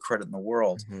them all the credit in the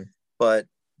world. Hmm. But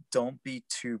don't be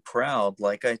too proud,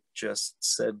 like I just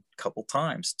said a couple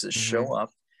times, to show Hmm.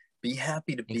 up, be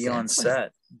happy to be on Exactly.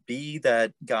 set, be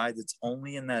that guy that's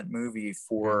only in that movie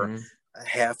for Hmm. a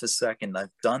half a second.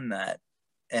 I've done that.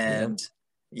 Yeah. And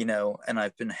and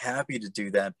I've been happy to do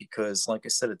that because, like I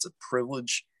said, it's a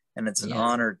privilege and it's an Yeah.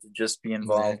 honor to just be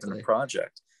involved in a Exactly.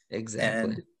 project.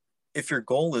 Exactly. And if your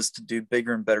goal is to do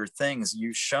bigger and better things,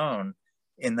 you've shown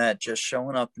in that just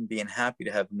showing up and being happy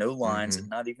to have no lines and Hmm.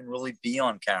 not even really be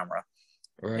on camera,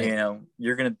 Right.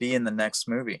 you're going to be in the next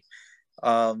movie.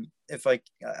 If I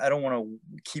don't want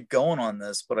to keep going on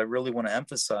this, but I really want to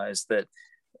emphasize that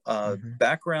Hmm.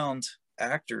 background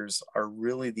actors are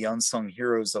really the unsung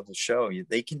heroes of the show.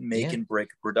 They can make Yeah. and break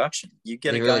a production. You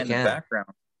get a They guy really in the can. background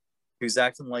who's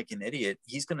acting like an idiot,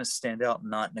 he's going to stand out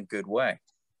not in a good way.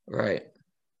 Right. If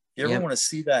you ever Yep. want to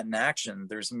see that in action,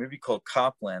 there's a movie called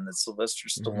Copland that Sylvester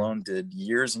Hmm. Stallone did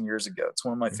years and years ago. It's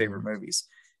one of my favorite Hmm. movies.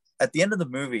 At the end of the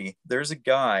movie, there's a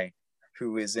guy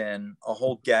who is in a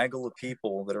whole gaggle of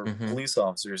people that are Hmm. police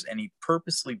officers, and he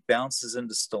purposely bounces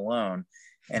into Stallone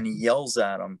and he yells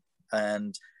at him.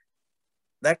 And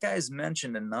that guy is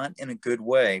mentioned, and not in a good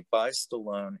way, by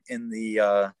Stallone in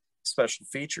the special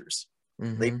features.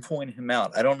 They Hmm. point him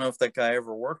out. I don't know if that guy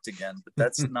ever worked again, but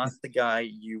that's not the guy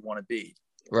you want to be.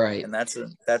 Right. And that's a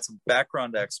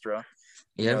background extra,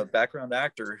 a Yep. background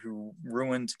actor who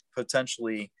ruined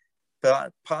potentially,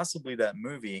 possibly that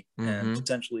movie and Hmm.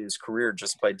 potentially his career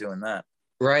just by doing that.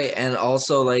 Right. And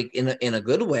also like in a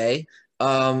good way,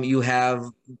 you have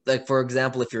like for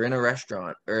example, if you're in a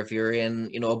restaurant or if you're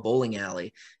in, a bowling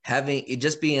alley, having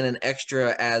just being an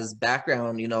extra as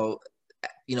background,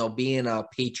 you know, being a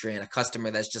patron, a customer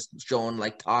that's just showing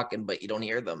like talking, but you don't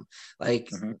hear them. Like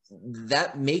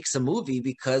that makes a movie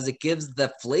because it gives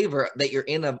the flavor that you're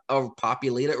in a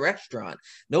populated restaurant.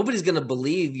 Nobody's gonna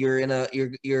believe you're in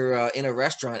a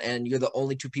restaurant and you're the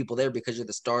only two people there because you're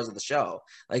the stars of the show.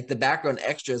 Like the background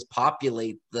extras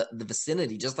populate the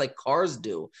vicinity, just like cars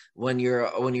do when you're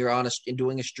on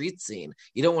doing a street scene.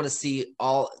 You don't want to see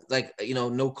all, like, you know,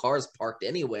 no cars parked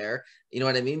anywhere. You know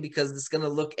what I mean? Because it's gonna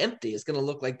look empty. It's gonna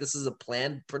look like this is a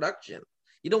planned production.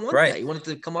 You don't want that. You want it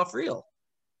to come off real.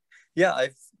 Yeah,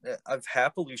 I've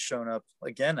happily shown up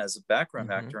again as a background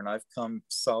actor, and I've come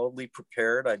solidly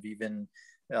prepared. I've even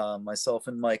myself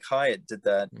and Mike Hyatt did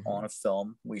that on a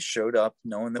film. We showed up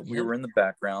knowing that we were in the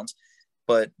background,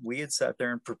 but we had sat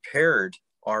there and prepared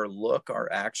our look, our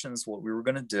actions, what we were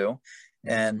going to do.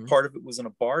 And part of it was in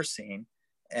a bar scene,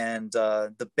 and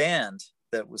the band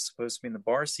that was supposed to be in the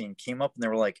bar scene came up and they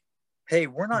were like, "Hey,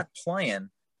 we're not playing,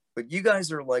 but you guys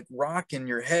are like rocking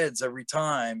your heads every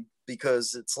time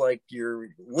because it's like you're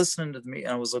listening to me."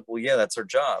 And I was like, "Well, yeah, that's our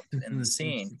job in the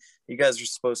scene. You guys are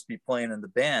supposed to be playing in the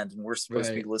band and we're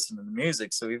supposed to be listening to the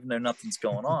music. So even though nothing's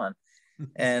going on,"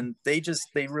 and they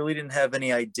really didn't have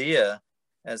any idea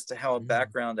as to how a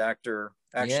background actor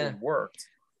actually worked.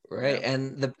 Right.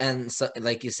 And so,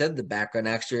 like you said, the background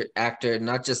actor,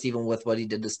 not just even with what he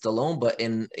did to Stallone, but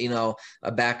in, you know, a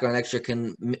background extra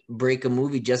can break a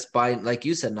movie just by, like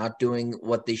you said, not doing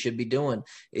what they should be doing.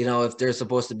 You know, if they're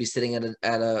supposed to be sitting at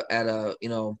a you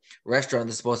know, restaurant,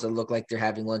 they're supposed to look like they're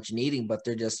having lunch and eating, but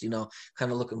they're just, you know,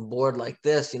 kind of looking bored like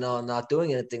this, you know, and not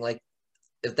doing anything. Like,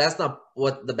 if that's not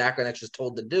what the background extra is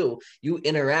told to do, you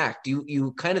interact,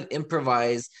 you kind of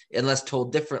improvise unless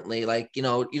told differently. Like, you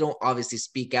know, you don't obviously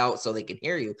speak out so they can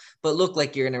hear you, but look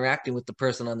like you're interacting with the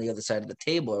person on the other side of the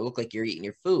table, or look like you're eating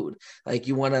your food. Like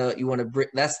you want to bring,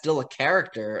 that's still a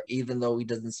character, even though he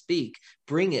doesn't speak.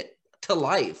 Bring it to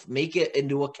life, make it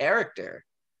into a character.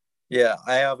 Yeah,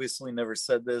 I obviously never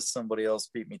said this. Somebody else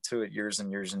beat me to it years and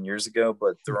years and years ago,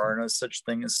 but there are no such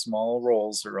thing as small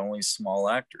roles. There are only small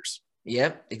actors.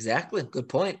 Yep, exactly. Good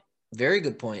point. Very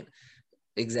good point.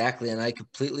 Exactly. And I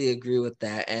completely agree with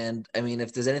that. And I mean,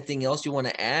 if there's anything else you want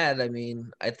to add, I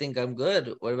mean, I think I'm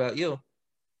good. What about you?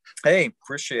 Hey,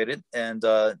 appreciate it. And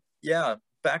yeah,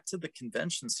 back to the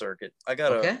convention circuit. I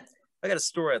got a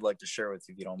story I'd like to share with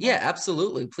you if you don't mind. Yeah,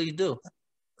 absolutely. Please do.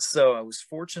 So I was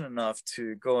fortunate enough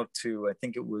to go up to, I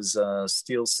think it was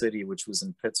Steel City, which was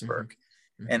in Pittsburgh.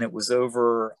 And it was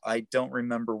over, I don't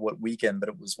remember what weekend, but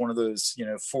it was one of those, you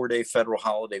know, 4-day federal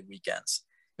holiday weekends.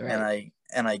 Right.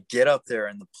 And I get up there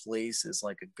and the place is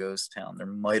like a ghost town. There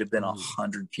might have been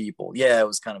 100 people. Yeah, it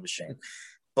was kind of a shame.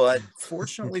 But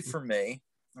fortunately for me,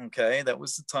 okay, that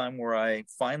was the time where I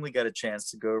finally got a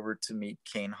chance to go over to meet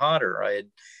Kane Hodder. I had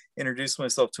introduced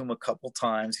myself to him a couple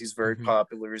times. He's very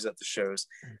popular. He's at the shows.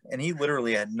 And he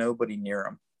literally had nobody near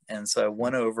him. And so I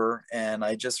went over and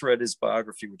I just read his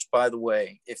biography, which, by the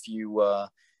way, if you want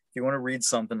to read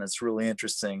something that's really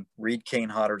interesting, read Kane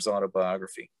Hodder's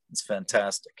autobiography. It's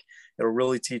fantastic. It'll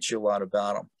really teach you a lot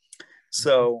about him.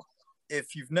 So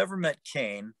if you've never met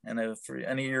Kane, and if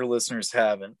any of your listeners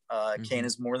haven't, Kane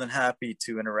is more than happy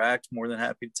to interact, more than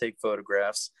happy to take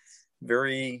photographs,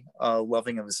 very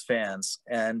loving of his fans.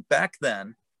 And back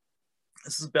then,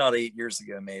 this is about 8 years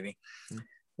ago, maybe,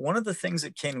 one of the things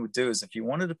that Kane would do is if you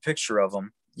wanted a picture of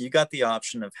him, you got the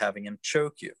option of having him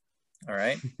choke you. All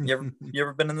right. You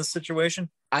ever been in this situation?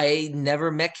 I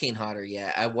never met Kane Hodder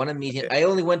yet. I want to meet him. I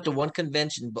only went to one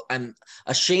convention, but I'm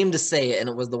ashamed to say it, and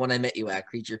it was the one I met you at,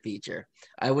 Creature Feature.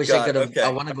 I wish I could have. I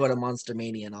want to go to Monster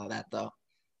Mania and all that, though.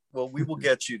 Well, we will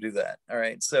get you to that. All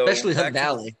right. So especially Hunt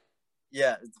Valley.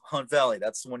 Yeah, Hunt Valley.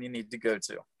 That's the one you need to go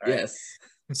to. All right? Yes.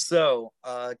 So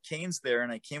Kane's there,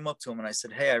 and I came up to him and I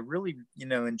said, "Hey, I really,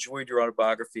 enjoyed your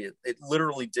autobiography. It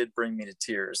literally did bring me to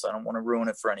tears. I don't want to ruin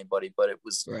it for anybody, but it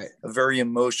was a very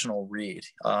emotional read.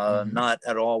 Not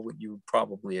at all what you would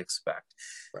probably expect."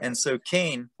 Right. And so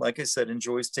Kane, like I said,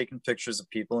 enjoys taking pictures of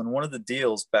people. And one of the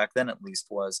deals back then, at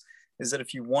least, is that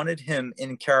if you wanted him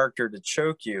in character to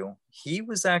choke you, he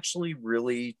was actually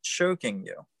really choking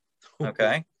you.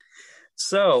 Okay.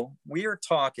 So we are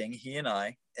talking, he and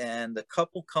I, and the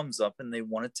couple comes up and they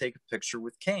want to take a picture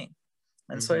with Kane.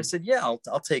 And so I said, "Yeah,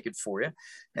 I'll take it for you."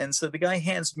 And so the guy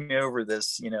hands me over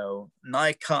this,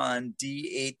 Nikon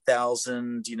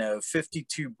D8000,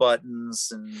 52 buttons,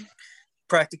 and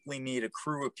practically need a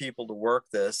crew of people to work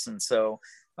this. And so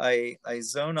I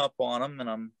zone up on him and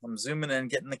I'm zooming in,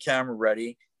 getting the camera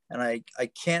ready. and I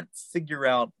can't figure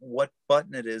out what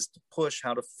button it is to push,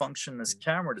 how to function this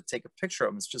camera to take a picture of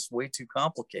them. It's just way too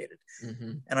complicated.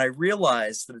 And I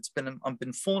realized that I've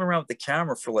been fooling around with the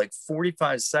camera for like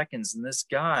 45 seconds, and this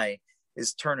guy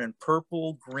is turning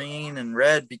purple, green, and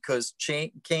red because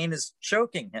Kane is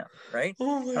choking him, right?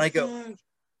 Oh my and God.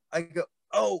 I go,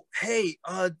 oh, hey,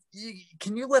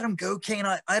 can you let him go, Kane?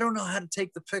 I don't know how to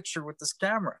take the picture with this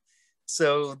camera.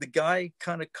 So the guy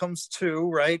kind of comes to,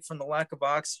 right, from the lack of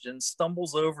oxygen,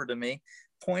 stumbles over to me,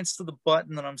 points to the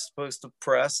button that I'm supposed to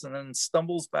press, and then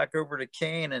stumbles back over to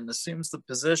Kane and assumes the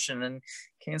position. And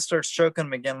Kane starts choking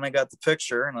him again, and I got the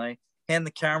picture, and I hand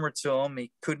the camera to him.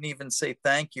 He couldn't even say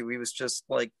thank you. He was just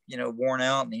like, worn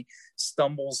out, and he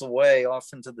stumbles away off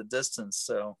into the distance.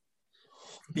 So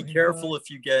be careful if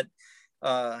you get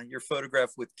your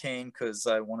photograph with Kane, because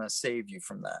I want to save you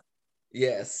from that.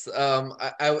 Yes.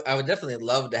 I would definitely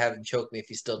love to have him choke me if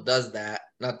he still does that.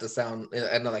 Not to sound,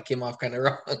 I know that came off kind of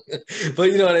wrong,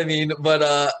 but you know what I mean. But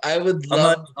I would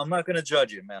love. I'm not going to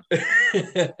judge you, man.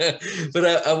 But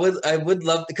I would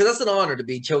love, because that's an honor to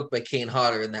be choked by Kane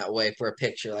Hodder in that way for a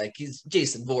picture. Like, he's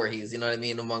Jason Voorhees, you know what I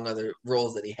mean, among other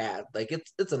roles that he had. Like,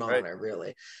 it's an honor,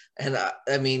 really. And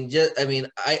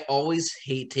I always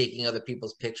hate taking other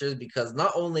people's pictures, because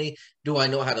not only do I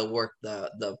know how to work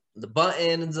the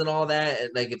buttons and all that,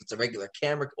 and like if it's a regular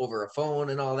camera over a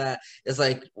phone and all that, it's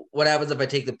like, what happens if I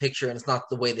take the picture and it's not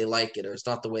the way they like it, or it's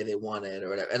not the way they want it, or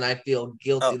whatever, and I feel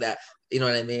guilty that, you know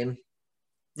what I mean?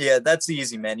 Yeah, that's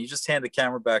easy, man. You just hand the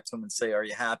camera back to them and say, are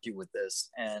you happy with this?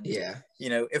 And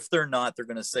if they're not, they're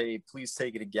going to say, please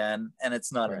take it again, and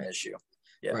it's not an issue.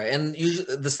 Right. And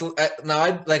usually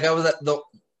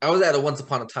I was at a Once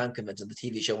Upon a Time convention, the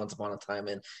TV show Once Upon a Time,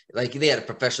 and like they had a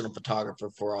professional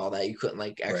photographer for all that. You couldn't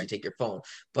like actually take your phone.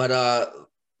 But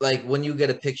like when you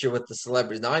get a picture with the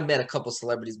celebrities. Now I met a couple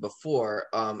celebrities before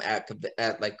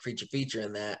at like Creature Feature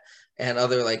and that, and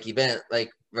other like event like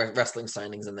wrestling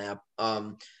signings and that.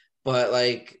 But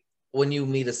like when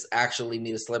you actually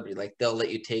meet a celebrity, like they'll let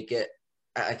you take it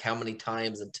like how many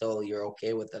times until you're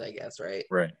okay with it, I guess, right?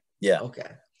 Right. Yeah.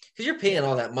 Okay. Because you're paying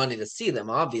all that money to see them,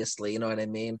 obviously, you know what I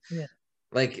mean? Yeah.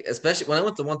 Like, especially when I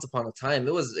went to Once Upon a Time,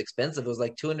 it was expensive. It was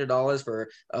like $200 for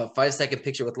a 5-second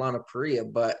picture with Lana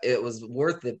Parrilla, but it was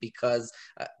worth it because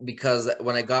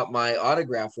when I got my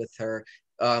autograph with her,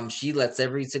 she lets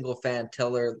every single fan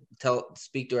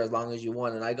speak to her as long as you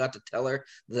want. And I got to tell her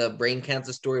the brain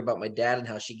cancer story about my dad and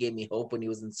how she gave me hope when he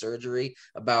was in surgery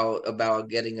about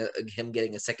getting him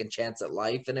getting a second chance at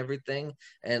life and everything.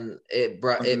 And it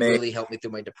really helped me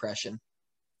through my depression.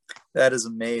 That is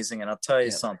amazing. And I'll tell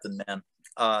you something, man.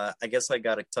 I guess I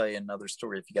got to tell you another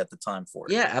story if you got the time for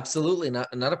it. Yeah, absolutely. Not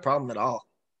a problem at all.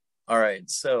 All right.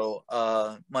 So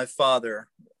my father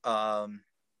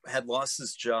had lost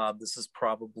his job. This is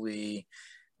probably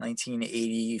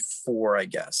 1984, I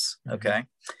guess. Mm-hmm. Okay.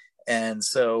 And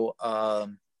so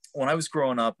when I was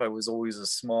growing up, I was always a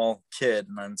small kid.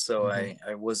 And so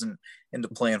I wasn't into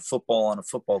playing football on a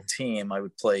football team. I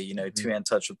would play, two-hand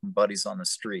touch with my buddies on the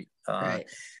street. Right.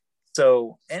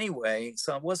 So anyway,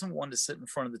 I wasn't one to sit in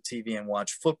front of the TV and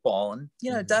watch football. And,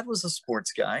 Dad was a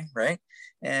sports guy, right?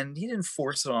 And he didn't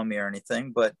force it on me or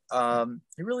anything, but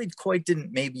he really quite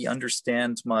didn't maybe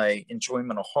understand my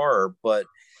enjoyment of horror. But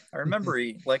I remember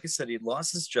like I said, he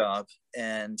lost his job,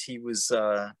 and he was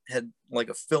had like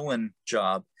a fill-in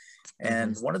job.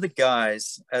 And one of the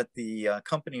guys at the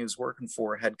company he was working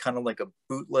for had kind of like a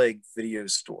bootleg video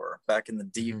store back in the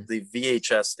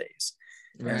VHS days.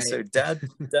 Right. And so dad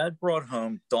brought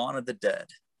home Dawn of the Dead.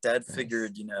 Dad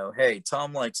figured, hey,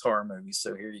 Tom likes horror movies,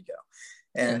 so here you go.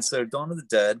 And so Dawn of the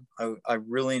Dead, I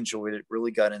really enjoyed it,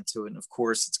 really got into it. And of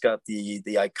course, it's got the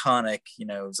iconic,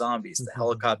 zombies, the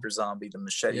helicopter zombie, the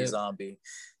machete zombie,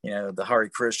 the Hare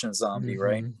Krishna zombie,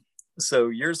 right? So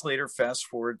years later, fast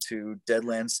forward to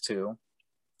Deadlands 2,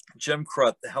 Jim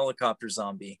Crut, the helicopter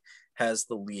zombie, has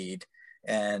the lead.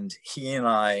 And he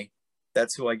and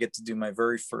that's who I get to do my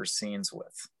very first scenes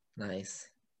with. Nice.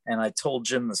 And I told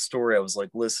Jim the story. I was like,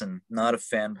 listen, not a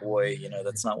fanboy,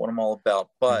 that's not what I'm all about,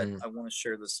 but I want to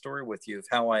share the story with you of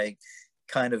how I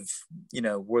kind of,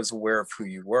 was aware of who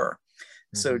you were.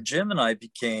 So Jim and I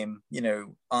became,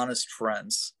 honest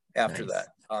friends after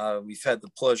that. We've had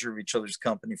the pleasure of each other's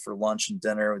company for lunch and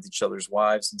dinner with each other's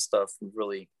wives and stuff. We've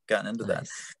really gotten into that.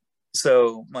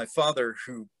 So my father,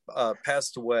 who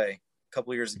passed away a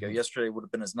couple of years ago, yesterday would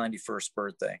have been his 91st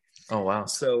birthday. Oh, wow.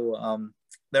 So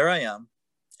there I am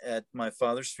at my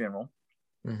father's funeral,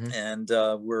 and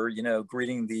we're,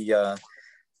 greeting the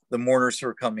mourners who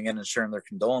are coming in and sharing their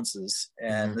condolences.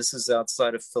 And this is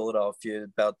outside of Philadelphia,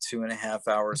 about 2.5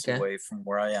 hours away from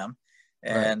where I am.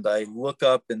 And I look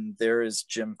up and there is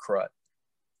Jim Crut.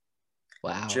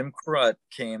 Wow. Jim Crut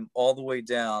came all the way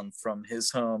down from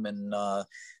his home in, I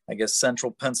guess,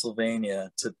 central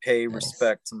Pennsylvania to pay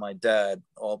respect to my dad,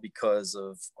 all because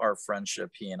of our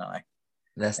friendship, he and I.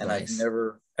 That's and nice. I've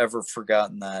never, ever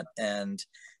forgotten that. And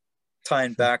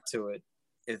tying back to it,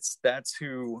 that's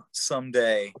who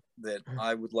someday that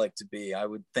I would like to be. I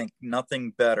would think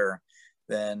nothing better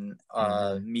than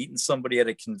meeting somebody at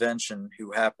a convention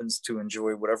who happens to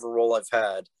enjoy whatever role I've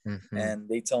had, and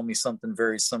they tell me something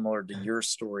very similar to your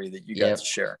story that you got to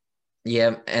share.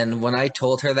 Yeah, and when I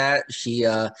told her that, she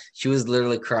was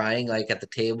literally crying like at the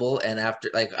table, and after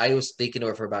like I was speaking to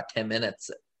her for about 10 minutes,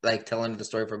 like telling her the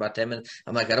story for about 10 minutes.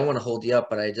 I'm like, I don't want to hold you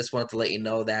up, but I just wanted to let you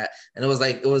know that. And it was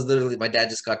literally my dad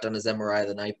just got done his MRI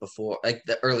the night before, like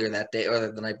earlier that day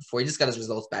or the night before. He just got his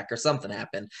results back or something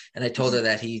happened. And I told her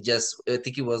that I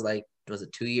think he was like, was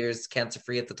it 2 years cancer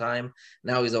free at the time?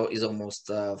 Now he's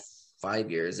almost 5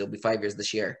 years. It'll be 5 years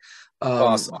this year.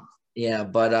 Awesome. Yeah,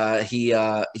 but he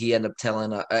ended up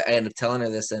telling I ended up telling her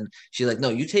this, and she's like, no,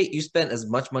 you spent as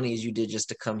much money as you did just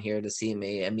to come here to see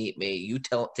me and meet me. You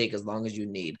take as long as you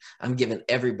need. I'm giving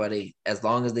everybody as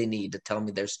long as they need to tell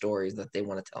me their stories that they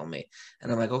want to tell me.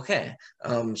 And I'm like, okay.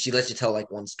 She lets you tell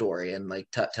like one story and like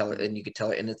tell her, and you could tell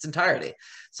her in its entirety.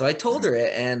 So I told her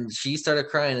it, and she started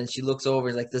crying, and she looks over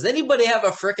and like, does anybody have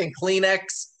a freaking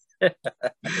Kleenex? And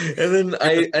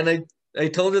then I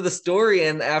told her the story,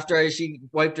 and after she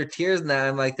wiped her tears, and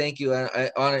I'm like, thank you.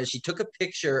 On it, she took a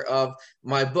picture of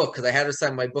my book because I had her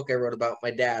sign my book I wrote about my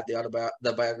dad,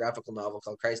 the biographical novel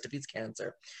called Christ Defeats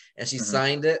Cancer, and she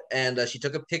signed it, and she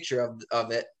took a picture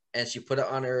of it, and she put it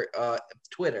on her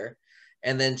Twitter.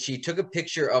 And then she took a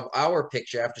picture of our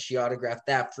picture after she autographed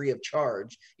that free of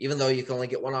charge, even though you can only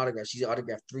get one autograph. She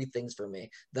autographed 3 things for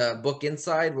me. The book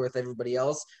inside with everybody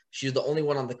else. She was the only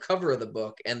one on the cover of the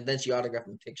book. And then she autographed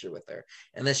a picture with her.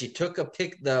 And then she took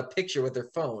the picture with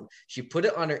her phone. She put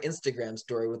it on her Instagram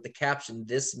story with the caption,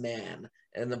 "This man,"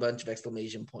 and a bunch of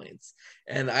exclamation points.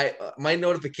 And my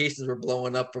notifications were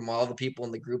blowing up from all the people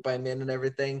in the group I'm in and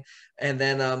everything. And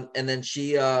then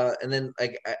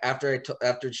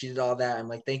after she did all that, I'm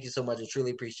like, thank you so much. I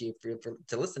truly appreciate for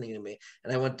listening to me.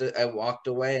 And I walked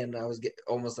away, and I was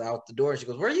almost out the door. And she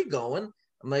goes, "Where are you going?"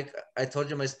 I'm like, "I told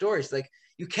you my story." She's like,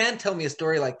 "You can't tell me a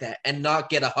story like that and not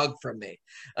get a hug from me."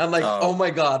 I'm like, oh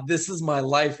my God, this is my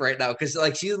life right now. Cause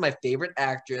like, she is my favorite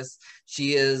actress.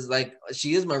 She is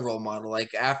my role model.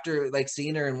 Like after like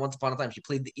seeing her in Once Upon a Time, she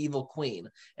played the evil queen,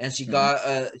 and she got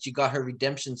her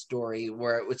redemption story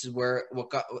which is where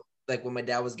like when my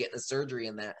dad was getting his surgery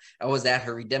and that, I was at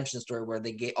her redemption story where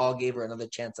they all gave her another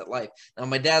chance at life. Now,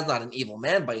 my dad's not an evil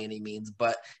man by any means,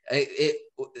 but it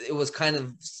was kind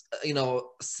of,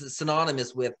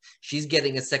 synonymous with she's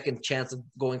getting a second chance of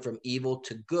going from evil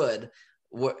to good.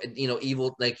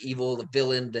 Evil, the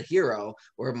villain, the hero,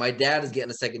 where my dad is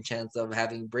getting a second chance of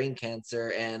having brain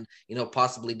cancer and,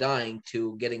 possibly dying,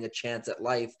 to getting a chance at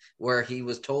life where he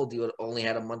was told he only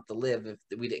had a month to live if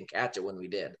we didn't catch it when we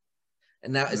did.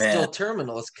 And now it's still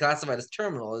terminal. It's classified as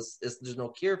terminal. There's no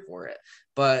cure for it.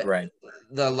 But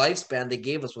the lifespan they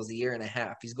gave us was 1.5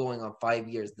 years. He's going on 5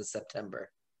 years this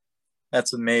September.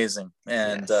 That's amazing.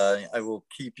 And yes. I will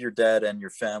keep your dad and your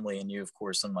family and you, of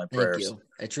course, in my prayers. Thank you.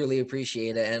 I truly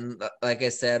appreciate it. And like I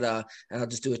said, I'll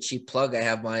just do a cheap plug. I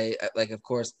have my, of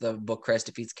course, the book Christ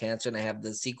Defeats Cancer, and I have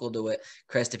the sequel to it,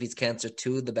 Christ Defeats Cancer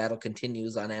 2, The Battle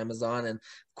Continues, on Amazon. And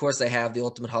of course, I have the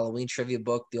Ultimate Halloween trivia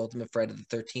book, the Ultimate Friday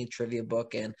the 13th trivia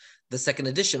book, and the second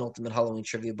edition Ultimate Halloween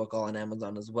trivia book, all on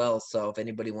Amazon as well. So if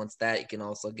anybody wants that, you can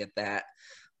also get that.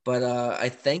 But I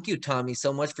thank you, Tommy,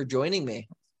 so much for joining me.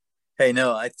 Hey,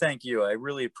 no, I thank you. I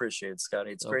really appreciate it,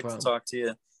 Scotty. It's great to talk to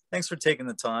you. Thanks for taking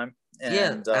the time.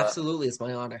 And, yeah, absolutely. It's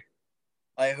my honor.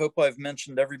 I hope I've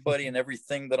mentioned everybody and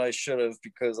everything that I should have,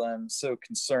 because I'm so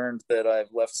concerned that I've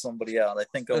left somebody out. I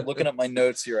think I'm looking at my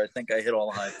notes here. I think I hit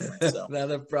all the high points. So. Not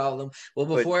a problem. Well,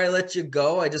 before I let you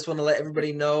go, I just want to let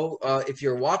everybody know, if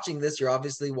you're watching this, you're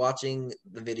obviously watching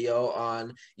the video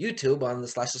on YouTube, on the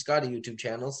Slash the Scotty YouTube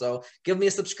channel. So give me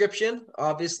a subscription,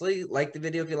 obviously. Like the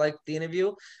video if you like the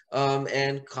interview,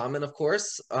 and comment, of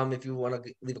course. If you want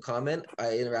to leave a comment,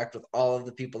 I interact with all of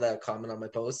the people that comment on my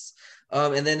posts.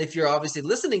 And then if you're obviously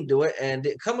listening to it and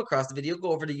come across the video,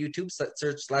 go over to YouTube,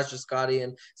 search Slasher Scotty,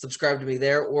 and subscribe to me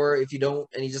there. Or if you don't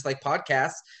and you just like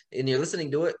podcasts and you're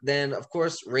listening to it, then of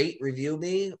course rate, review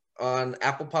me on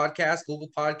Apple Podcasts, Google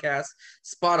Podcasts,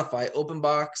 Spotify,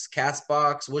 OpenBox,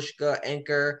 Castbox, Whooshka,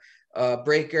 Anchor,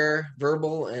 Breaker,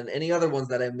 Verbal, and any other ones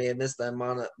that I may have missed. I'm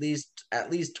on at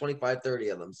least 25, 30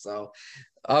 of them. So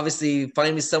obviously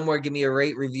find me somewhere, give me a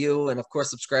rate, review, and of course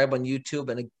subscribe on YouTube.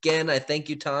 And again, I thank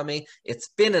you, Tommy. It's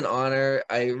been an honor.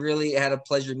 I really had a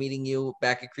pleasure meeting you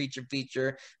back at Creature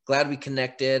Feature. Glad we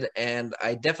connected, and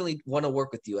I definitely want to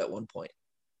work with you at one point.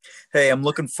 Hey, I'm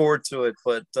looking forward to it,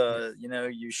 but you know,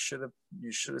 you should have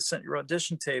sent your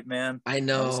audition tape, man. I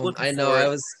know.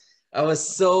 I I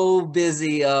was so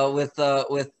busy with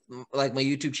like my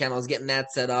YouTube channel. I was getting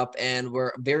that set up, and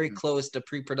we're very close to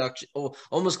pre-production. Oh,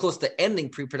 almost close to ending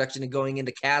pre-production and going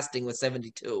into casting with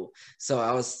 72. So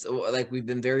I was like, we've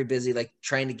been very busy, like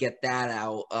trying to get that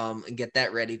out and get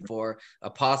that ready for a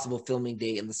possible filming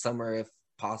date in the summer if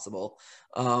possible.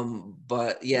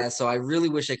 But yeah, so I really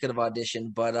wish I could have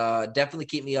auditioned, but definitely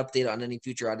keep me updated on any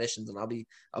future auditions, and I'll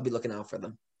be looking out for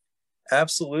them.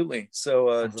 Absolutely. So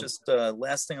Awesome. just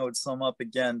last thing I would sum up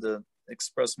again to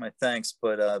express my thanks,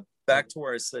 but back to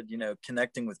where I said, you know,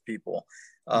 connecting with people.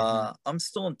 I'm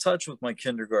still in touch with my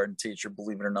kindergarten teacher,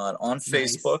 believe it or not, on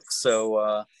Facebook.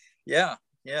 So yeah,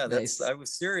 Nice. I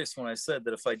was serious when I said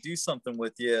that if I do something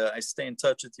with you, I stay in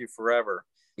touch with you forever.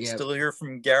 Yep. Still hear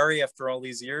from Gary after all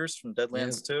these years from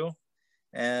Deadlands 2.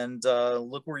 And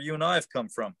look where you and I have come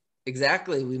from.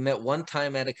 Exactly. We met one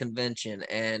time at a convention,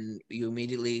 and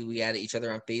we added each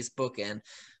other on Facebook, and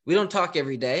we don't talk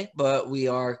every day, but we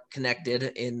are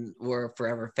connected, and we're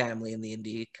forever family in the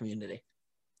indie community.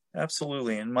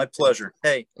 Absolutely, and my pleasure.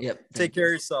 Hey, yep. Take care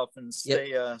of yourself and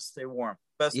stay warm.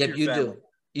 Best to your family.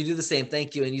 You do the same.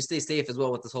 Thank you, and you stay safe as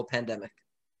well with this whole pandemic.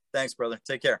 Thanks, brother.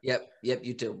 Take care. Yep.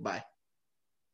 You too. Bye.